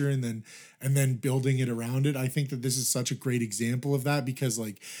future and then building it around it. I think that this is such a great example of that because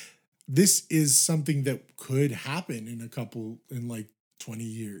like this is something that could happen in like 20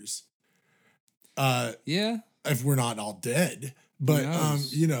 years. If we're not all dead. But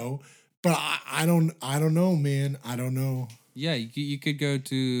but I don't know, man. I don't know. Yeah, you could go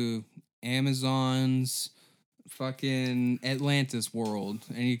to Amazon's fucking Atlantis world,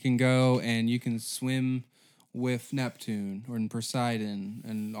 and you can go and you can swim with Neptune or Poseidon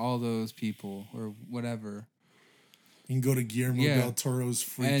and all those people or whatever. You can go to Guillermo del Toro's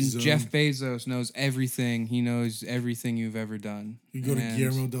Freak Zone. And Jeff Bezos knows everything. He knows everything you've ever done. You go to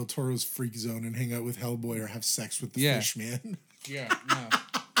Guillermo del Toro's Freak Zone and hang out with Hellboy or have sex with the fish man. Yeah, no.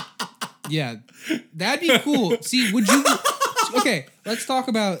 Yeah, that'd be cool. See, would you? Okay, let's talk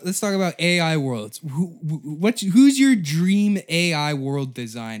about AI worlds. Who's your dream AI world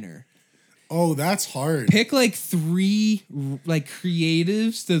designer? Oh, that's hard. Pick like 3 like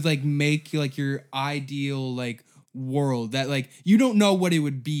creatives to like make like your ideal like world that like you don't know what it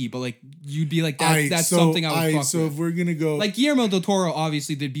would be, but like you'd be like that's something I would fuck so with. If we're gonna go like Guillermo del Toro,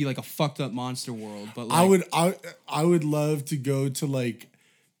 obviously there'd be like a fucked up monster world, but like, I would love to go to like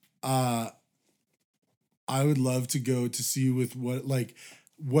I would love to go to see with what like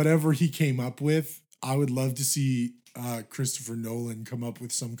whatever he came up with. I would love to see Christopher Nolan come up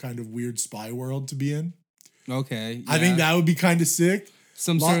with some kind of weird spy world to be in. Okay. Yeah. I think that would be kind of sick.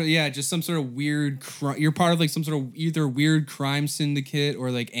 Just some sort of weird. You're part of like some sort of either weird crime syndicate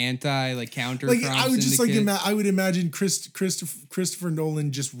or like counter. Like crime I would just syndicate. I would imagine Christopher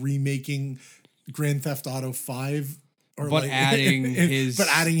Nolan just remaking Grand Theft Auto 5, but adding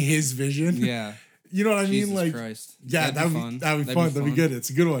his vision. Yeah. You know what I mean? Jesus like, Christ. Yeah, that'd be fun. That'd be good. It's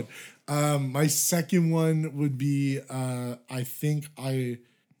a good one. My second one would be, I think I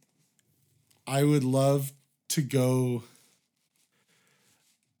would love to go.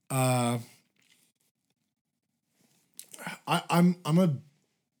 I'm a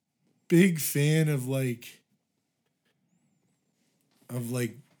big fan of like I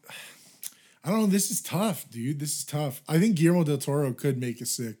don't know. This is tough, dude. This is tough. I think Guillermo del Toro could make a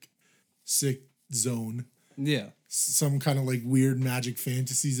sick zone. Yeah. Some kind of like weird magic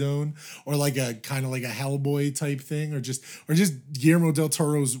fantasy zone, or like a kind of like a Hellboy type thing, or just Guillermo del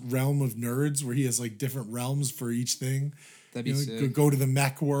Toro's realm of nerds where he has like different realms for each thing. That'd be sick. Go to the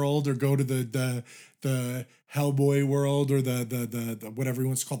mech world, or go to the Hellboy world, or the whatever he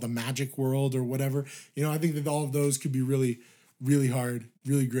wants to call it, the magic world, or whatever. I think that all of those could be really, really hard,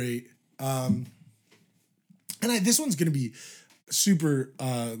 really great. And this one's gonna be super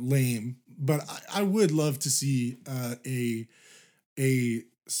lame, but I would love to see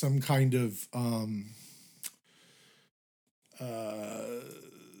some kind of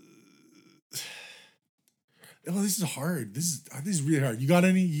this is hard. This is really hard. You got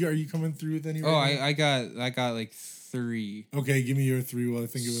any? Are you coming through with any? I got like 3. Okay, give me your 3 while I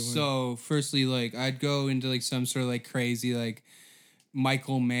think of it. So, firstly, like I'd go into like some sort of like crazy like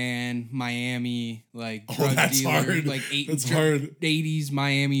Michael Mann, Miami, like drug dealer, hard. Like hard. 80s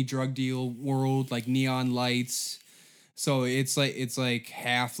Miami drug deal world, like neon lights. So it's like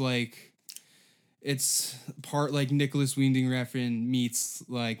half like it's part like Nicholas Winding Refn meets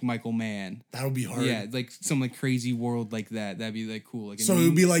like Michael Mann. That would be hard. Yeah, like some like crazy world like that. That'd be like cool. Like so it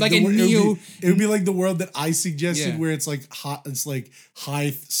would be like it would be like the world that I suggested, where it's like high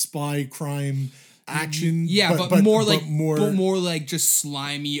spy crime action. Yeah, but more like just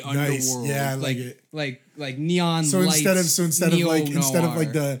slimy underworld. Yeah, I like it. Like neon lights. Instead of like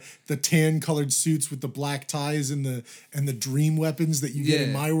the tan colored suits with the black ties and the dream weapons that you get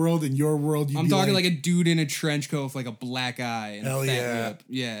in my world, in your world, I'm talking like a dude in a trench coat with like a black eye and hell a fat lip.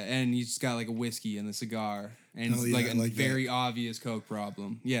 Yeah, and he's got like a whiskey and a cigar and very obvious coke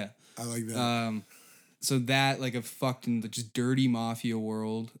problem. Yeah, I like that. So that like a fucking just dirty mafia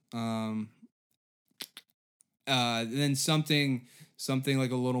world. Then something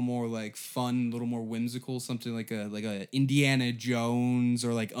like a little more like fun, a little more whimsical, something like a Indiana Jones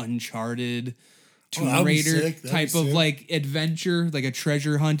or like Uncharted, Tomb Raider type of like adventure, like a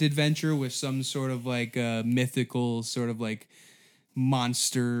treasure hunt adventure with some sort of like mythical sort of like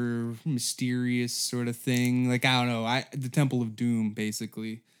monster, mysterious sort of thing. Like I don't know, the Temple of Doom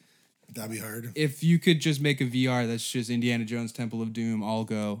basically. That'd be hard. If you could just make a VR that's just Indiana Jones Temple of Doom, I'll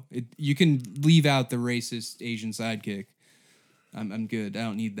go. You can leave out the racist Asian sidekick. I'm good. I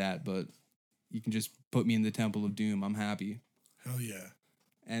don't need that, but you can just put me in the Temple of Doom. I'm happy. Hell yeah.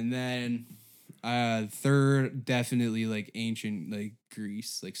 And then third, definitely like ancient like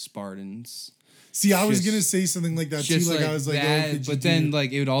Greece, like Spartans. See, I was gonna say something like that too. Like I was like, that, but then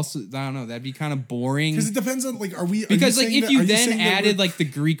like it would also, I don't know, that'd be kind of boring. Because it depends on like, because like if you then added like the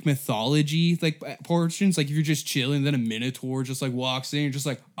Greek mythology like portions, like if you're just chilling, then a Minotaur just like walks in, you're just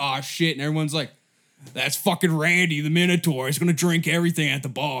like, oh shit, and everyone's like, that's fucking Randy, the Minotaur. He's gonna drink everything at the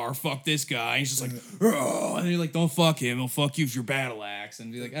bar. Fuck this guy. And he's just like, oh, and you're like, don't fuck him. He'll fuck you with your battle axe.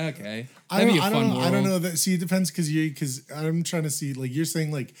 And be like, okay, that'd be a fun world. I don't know that. See, it depends because I'm trying to see like you're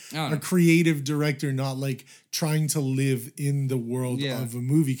saying like a creative director, not like trying to live in the world of a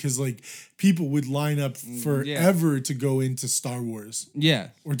movie. Because like people would line up forever to go into Star Wars,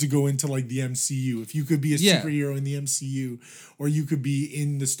 or to go into like the MCU. If you could be a superhero in the MCU, or you could be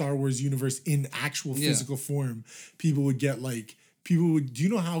in the Star Wars universe in actual physical form, people would get like do you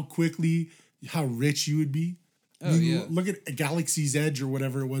know how rich you would be? Look at Galaxy's Edge or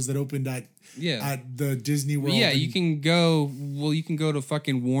whatever it was that opened at the Disney World. Yeah, you can go to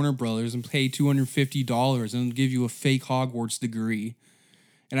fucking Warner Brothers and pay $250 and they'll give you a fake Hogwarts degree.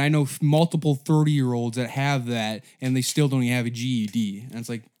 And I know multiple 30-year-olds that have that and they still don't even have a GED. And it's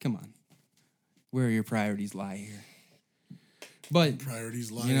like, come on. Where your priorities lie here? But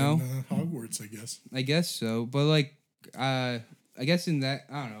priorities lie in Hogwarts, I guess. I guess so. But like I guess in that,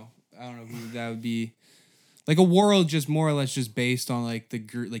 I don't know who that would be. like a world just more or less just based on like the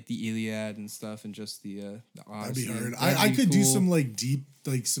Iliad and stuff, and just the Odyssey. That'd be hard. I could do some like deep,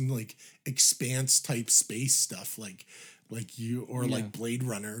 like some like expanse type space stuff, like you or like Blade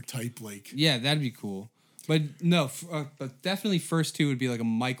Runner type, like yeah, that'd be cool. But no, but definitely first two would be like a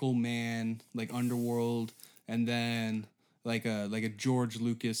Michael Mann, like Underworld, and then like a George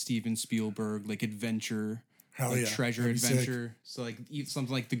Lucas, Steven Spielberg, like adventure, treasure adventure. Sick. So like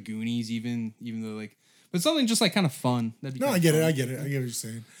something like The Goonies, even though like, but something just like kind of fun. That'd be I get it. I get what you're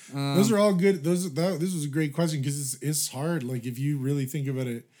saying. Those are all good. This was a great question because it's hard. Like if you really think about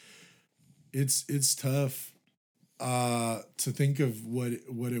it, it's tough to think of what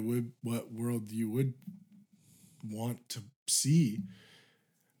world you would want to see.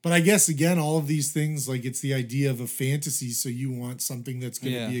 But I guess again, all of these things, like it's the idea of a fantasy, so you want something that's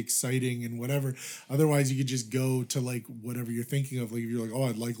going to be exciting and whatever. Otherwise, you could just go to like whatever you're thinking of. Like if you're like, oh,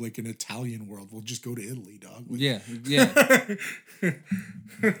 I'd like an Italian world. Well, just go to Italy, dog. Like, yeah.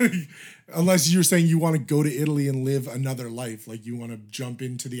 Unless you're saying you want to go to Italy and live another life, like you want to jump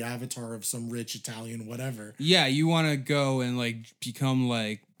into the avatar of some rich Italian whatever. Yeah, you want to go and like become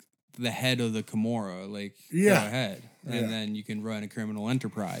like the head of the Camorra, like go ahead. And then you can run a criminal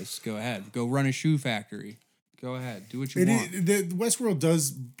enterprise. Go ahead. Go run a shoe factory. Go ahead. Do what you want. The Westworld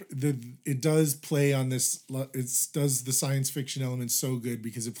does play on this. It does the science fiction element so good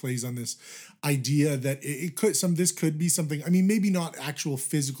because it plays on this idea that this could be something. I mean, maybe not actual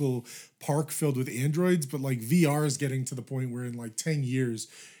physical park filled with androids, but like VR is getting to the point where in like 10 years,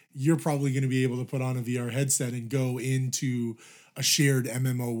 you're probably going to be able to put on a VR headset and go into a shared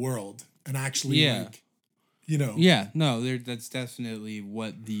MMO world and actually like, you know. Yeah, no, that's definitely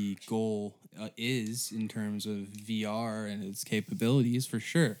what the goal is in terms of VR and its capabilities, for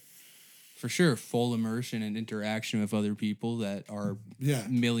sure. For sure, full immersion and interaction with other people that are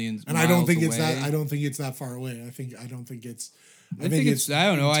millions. And I don't think it's that. I don't think it's that far away. I don't think it's. I think it's. I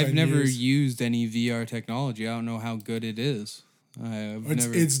don't know. I've never used any VR technology. I don't know how good it is.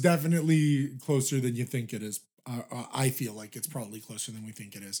 It's definitely closer than you think it is. I feel like it's probably closer than we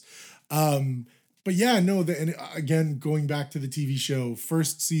think it is. But yeah, no. And again, going back to the TV show,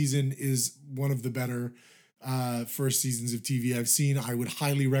 first season is one of the better first seasons of TV I've seen. I would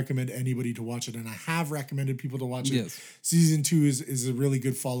highly recommend anybody to watch it, and I have recommended people to watch it. Yes. Season 2 is a really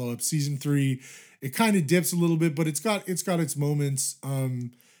good follow up. Season 3, it kind of dips a little bit, but it's got its moments.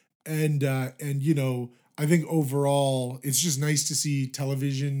 And you know, I think overall, it's just nice to see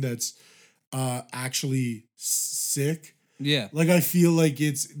television that's actually sick. Yeah. Like I feel like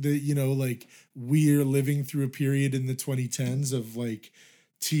it's like we're living through a period in the 2010s of like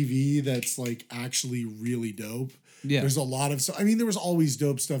TV that's like actually really dope. Yeah. There's a lot of there was always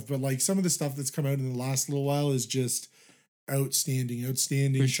dope stuff, but like some of the stuff that's come out in the last little while is just outstanding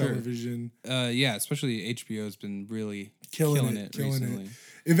television. Yeah, especially HBO has been really killing it recently.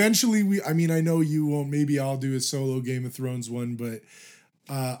 Eventually I know you won't, maybe I'll do a solo Game of Thrones one, but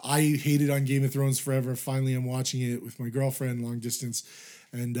I hated on Game of Thrones forever. Finally, I'm watching it with my girlfriend long distance,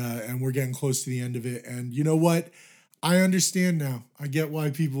 and we're getting close to the end of it. And you know what? I understand now. I get why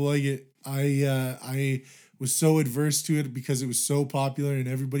people like it. I was so adverse to it because it was so popular and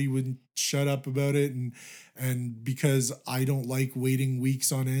everybody wouldn't shut up about it, and because I don't like waiting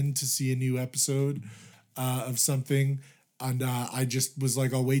weeks on end to see a new episode of something. And I just was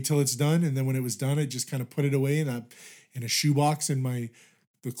like, I'll wait till it's done. And then when it was done, I just kind of put it away in a shoebox in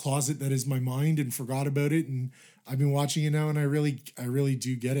the closet that is my mind and forgot about it. And I've been watching it now, and I really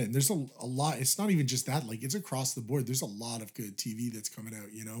do get it. And there's a lot. It's not even just that, like it's across the board. There's a lot of good TV that's coming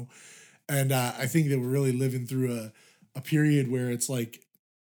out, you know? And I think that we're really living through a period where it's like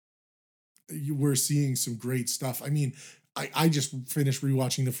we're seeing some great stuff. I mean, I just finished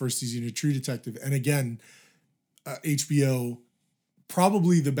rewatching the first season of True Detective. And again, HBO,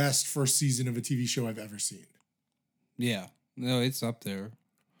 probably the best first season of a TV show I've ever seen. Yeah. No, it's up there.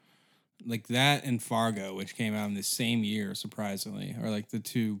 Like that and Fargo, which came out in the same year, surprisingly, are like the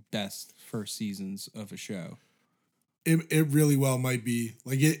two best first seasons of a show. It really well might be.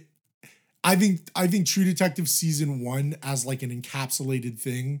 Like it I think True Detective season 1 as like an encapsulated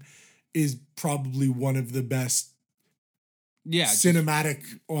thing is probably one of the best cinematic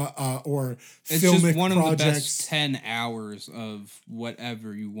or it's filmic just one projects. Of the best 10 hours of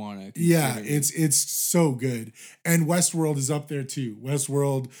whatever you want to consider. Yeah, it's so good. And Westworld is up there too.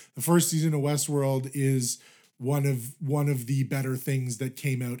 Westworld, the first season of Westworld is one of the better things that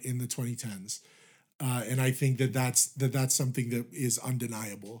came out in the 2010s. And I think that's something that is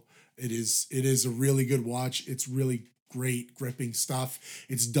undeniable. It is a really good watch. It's really great, gripping stuff.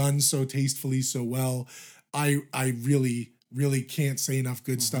 It's done so tastefully, so well. I really can't say enough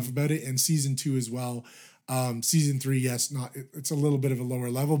good stuff about it. And season 2 as well. Season 3, yes, it's a little bit of a lower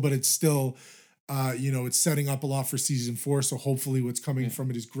level, but it's still, it's setting up a lot for season 4. So hopefully what's coming from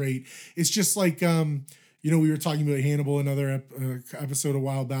it is great. It's just like, we were talking about Hannibal, another episode a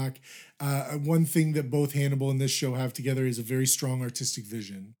while back. One thing that both Hannibal and this show have together is a very strong artistic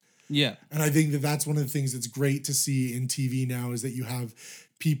vision. Yeah. And I think that that's one of the things that's great to see in TV now is that you have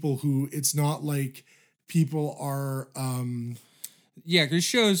people who, it's not like people are... Yeah,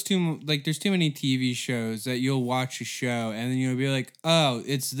 there's there's too many TV shows that you'll watch a show and then you'll be like, oh,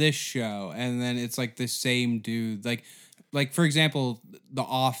 it's this show. And then it's like the same dude. Like for example, The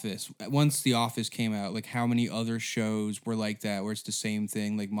Office. Once The Office came out, like how many other shows were like that where it's the same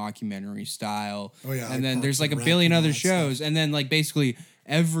thing, like mockumentary style. Oh yeah. And then there's like a billion other shows. And then like basically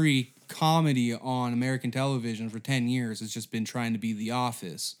every comedy on American television for 10 years has just been trying to be The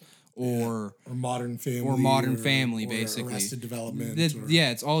Office. Or Modern Family, basically. Arrested Development.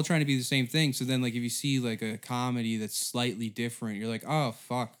 It's all trying to be the same thing. So then, like, if you see like a comedy that's slightly different, you're like, oh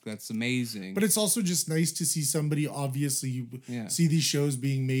fuck, that's amazing. But it's also just nice to see somebody see these shows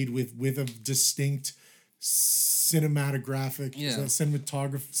being made with a distinct cinematographic,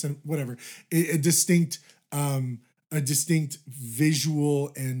 cinematography, whatever, a distinct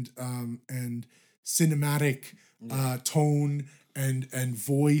visual and cinematic tone. And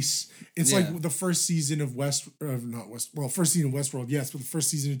voice. It's like the first season of first season of Westworld, yes, but the first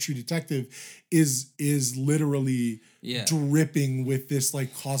season of True Detective is literally dripping with this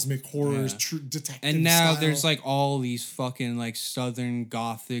like cosmic horrors, true detective. And now style. there's like all these fucking like Southern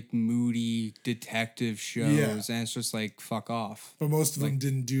Gothic moody detective shows, and it's just like fuck off. But most of them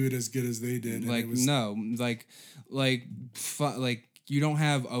didn't do it as good as they did. Like you don't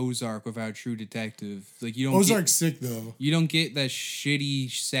have Ozark without True Detective. Like you don't. Ozark's sick though. You don't get that shitty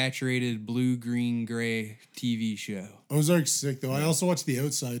saturated blue, green, gray TV show. Ozark's sick though. I also watched The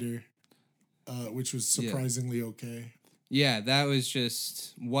Outsider, which was surprisingly okay. Yeah, that was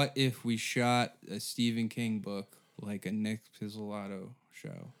just what if we shot a Stephen King book like a Nick Pizzolatto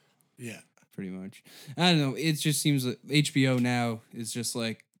show. Yeah, pretty much. I don't know. It just seems like HBO now is just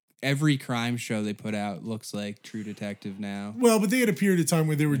like. Every crime show they put out looks like True Detective now. Well, but they had a period of time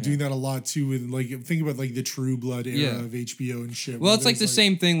where they were doing that a lot too. With like, think about like the True Blood era of HBO and shit. Well, it's like the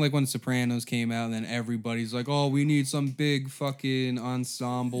same thing like when Sopranos came out, and then everybody's like, "Oh, we need some big fucking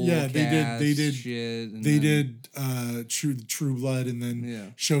ensemble." Yeah, cast they did shit. They did True Blood, and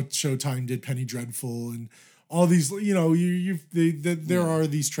then Showtime did Penny Dreadful, and all these. There are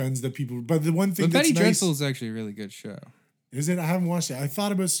these trends that people. But the one thing that's Penny nice, Dreadful is actually a really good show. Is it? I haven't watched it. I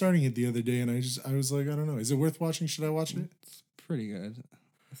thought about starting it the other day, and I was like, I don't know. Is it worth watching? Should I watch it? It's pretty good.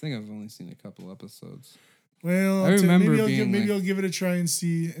 I think I've only seen a couple episodes. Well, I remember maybe I'll give it a try and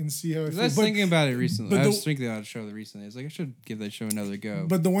see how it feels. I was thinking about it recently. I was thinking about a show recently. I was like, I should give that show another go.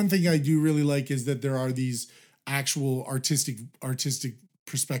 But the one thing I do really like is that there are these actual artistic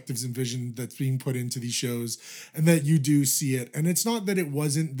perspectives and vision that's being put into these shows, and that you do see it. And it's not that it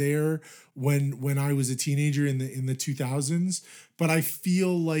wasn't there when I was a teenager in the 2000s, but I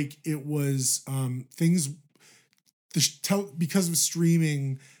feel like it was because of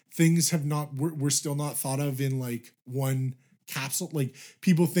streaming, things have not we're still not thought of in like one capsule. Like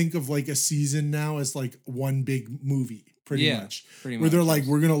people think of like a season now as like one big movie pretty much where they're like,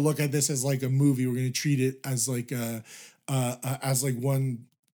 we're gonna look at this as like a movie, we're gonna treat it as like as like one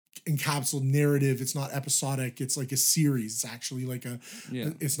encapsulated narrative. It's not episodic. It's like a series. It's actually like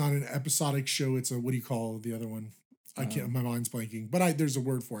it's not an episodic show. It's a, what do you call the other one? I can't, my mind's blanking, but there's a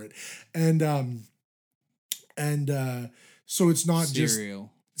word for it. And so it's not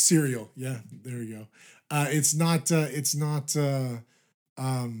Serial. Just serial. Yeah, there you go. It's not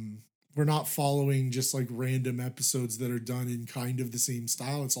we're not following just like random episodes that are done in kind of the same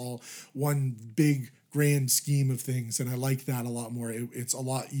style. It's all one big grand scheme of things, and I like that a lot more. It's a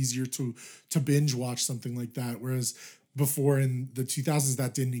lot easier to binge watch something like that, whereas before in the 2000s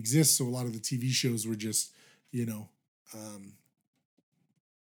that didn't exist, so a lot of the TV shows were just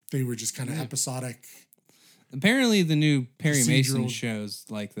they were just kind of episodic. Apparently the new Perry Mason show's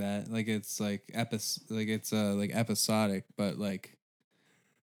like that, like it's like episodic, but like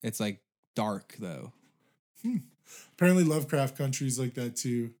it's like dark though. Apparently Lovecraft Country's like that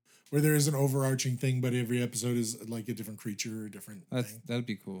too, where there is an overarching thing, but every episode is like a different creature or a different thing. That'd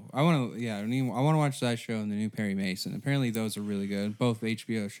be cool. I want to watch that show and the new Perry Mason. Apparently those are really good, both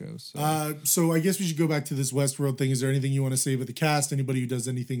HBO shows. So I guess we should go back to this Westworld thing. Is there anything you want to say about the cast? Anybody who does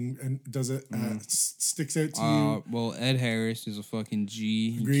anything and does it sticks out to you? Well, Ed Harris is a fucking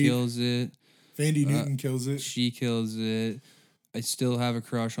G. He Agreed. kills it. Vandy Newton kills it. She kills it. I still have a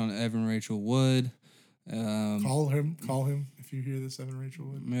crush on Evan Rachel Wood. Call him if you hear this, Evan Rachel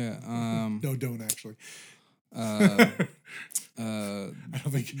Wood. Yeah. No, don't actually. I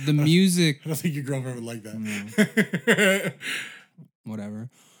don't think the music. I don't think your girlfriend would like that. Whatever.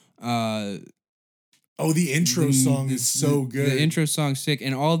 Oh, the intro song is so good. The intro song's sick,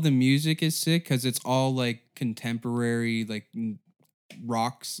 and all the music is sick because it's all like contemporary, like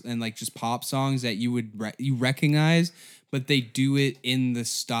rocks and like just pop songs that you would you recognize, but they do it in the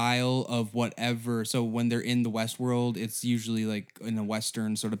style of whatever. So when they're in the Westworld, it's usually like in a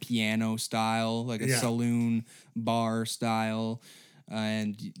Western sort of piano style, like a saloon bar style.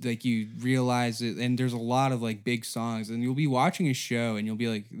 And like you realize it, and there's a lot of like big songs, and you'll be watching a show and you'll be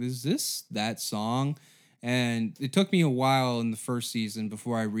like, is this that song? And it took me a while in the first season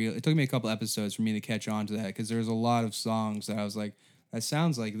before it took me a couple episodes for me to catch on to that, because there's a lot of songs that I was like, that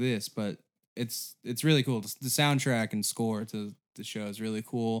sounds like this, but it's really cool. The soundtrack and score to the show is really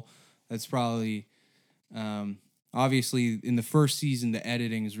cool. That's probably obviously in the first season the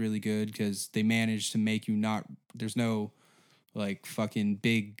editing is really good because they managed to make you not, there's no like fucking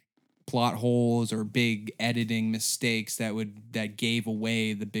big plot holes or big editing mistakes that gave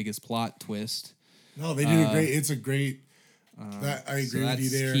away the biggest plot twist. No, they did a great. It's a great. I agree with you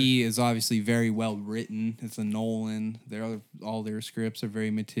there. He is obviously very well written. It's a Nolan. All their scripts are very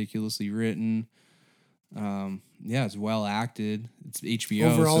meticulously written. It's well acted. It's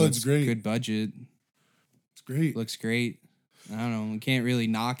HBO. Overall, so it's great. Good budget. It's great. Looks great. I don't know. We can't really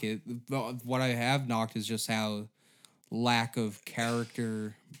knock it. What I have knocked is just how lack of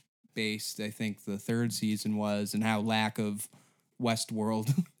character based I think the third season was, and how lack of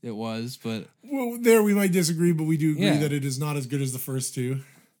Westworld it was. But there we might disagree, but we do agree that it is not as good as the first two.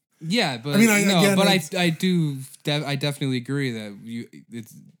 Yeah, but I definitely agree that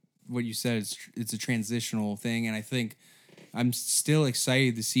it's what you said. It's a transitional thing, and I think I'm still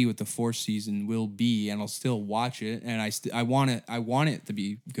excited to see what the fourth season will be, and I'll still watch it, and I want it to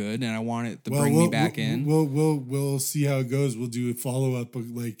be good, and I want it to bring me back in. We'll see how it goes. We'll do a follow up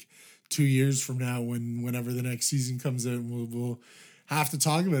like 2 years from now, whenever the next season comes out, and we'll have to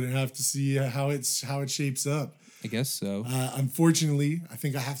talk about it and have to see how it shapes up. I guess so. Unfortunately, I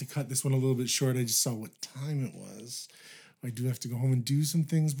think I have to cut this one a little bit short. I just saw what time it was. I do have to go home and do some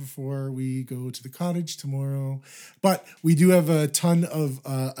things before we go to the cottage tomorrow. But we do have a ton of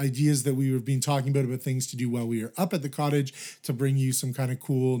ideas that we have been talking about things to do while we are up at the cottage to bring you some kind of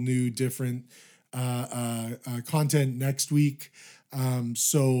cool, new, different content next week.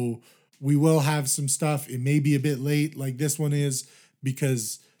 So we will have some stuff. It may be a bit late like this one is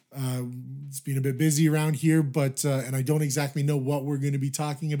because it's been a bit busy around here, but and I don't exactly know what we're going to be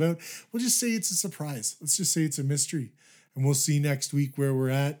talking about. We'll just say it's a surprise. Let's just say it's a mystery. And we'll see next week where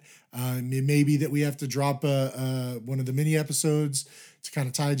we're at. It may be that we have to drop one of the mini episodes to kind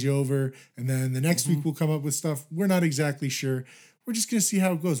of tide you over. And then the next week we'll come up with stuff. We're not exactly sure. We're just going to see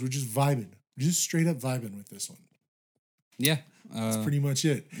how it goes. We're just vibing. We're just straight up vibing with this one. Yeah. That's pretty much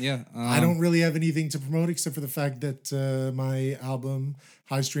it. Yeah. I don't really have anything to promote except for the fact that my album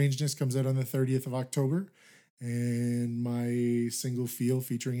High Strangeness comes out on the 30th of October. And my single Feel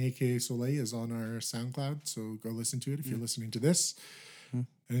featuring AKA Soleil is on our SoundCloud. So go listen to it if you're listening to this.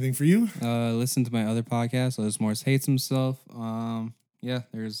 Anything for you? Listen to my other podcast, Otis Morris Hates Himself.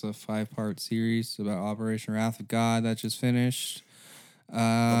 There's a 5-part series about Operation Wrath of God that just finished.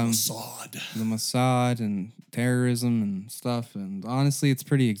 The Mossad and terrorism and stuff. And honestly, it's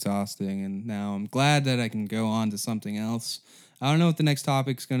pretty exhausting. And now I'm glad that I can go on to something else. I don't know what the next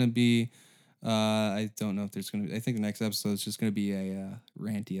topic's going to be. I don't know if there's going to be... I think the next episode is just going to be a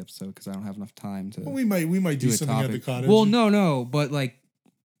ranty episode because I don't have enough time to... Well, we might do something at the cottage. Well, no. But like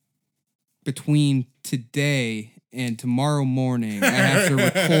between today and tomorrow morning, I have to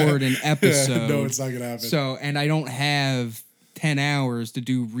record an episode. No, it's not going to happen. So, and I don't have 10 hours to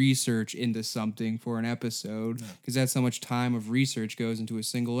do research into something for an episode because that's how much time of research goes into a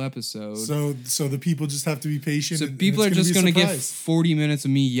single episode. So the people just have to be patient. So people are just going to get 40 minutes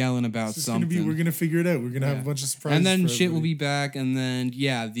of me yelling about something. We're going to figure it out. We're going to have a bunch of surprises. And then shit will be back. And then,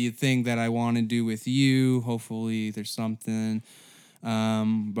 the thing that I want to do with you, hopefully there's something.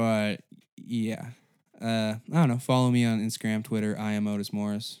 But yeah, I don't know. Follow me on Instagram, Twitter. I am Otis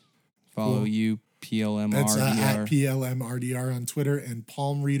Morris. Follow you. PLMRDR. That's at PLMRDR on Twitter, and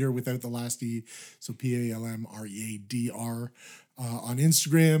Palm Reader without the last E, so PALMREADR on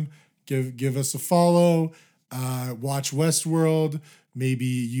Instagram. Give us a follow. Watch Westworld. Maybe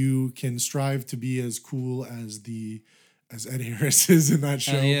you can strive to be as cool as Ed Harris is in that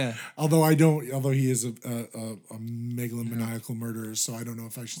show. Yeah. Although I don't. Although he is a megalomaniacal murderer, so I don't know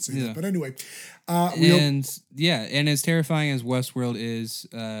if I should say that. But anyway, and as terrifying as Westworld is,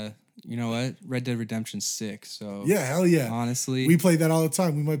 You know what? Red Dead Redemption's sick. So yeah, hell yeah. Honestly, we play that all the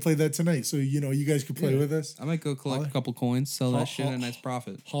time. We might play that tonight. So you guys could play with us. I might go collect a couple coins, sell that shit at a nice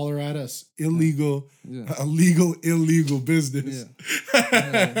profit. Holler at us. Illegal business.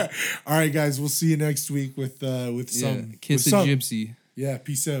 Yeah. All right, guys. We'll see you next week with some Kiss with a some. gypsy. Yeah.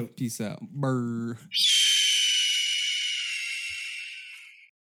 Peace out. Peace out. Brr.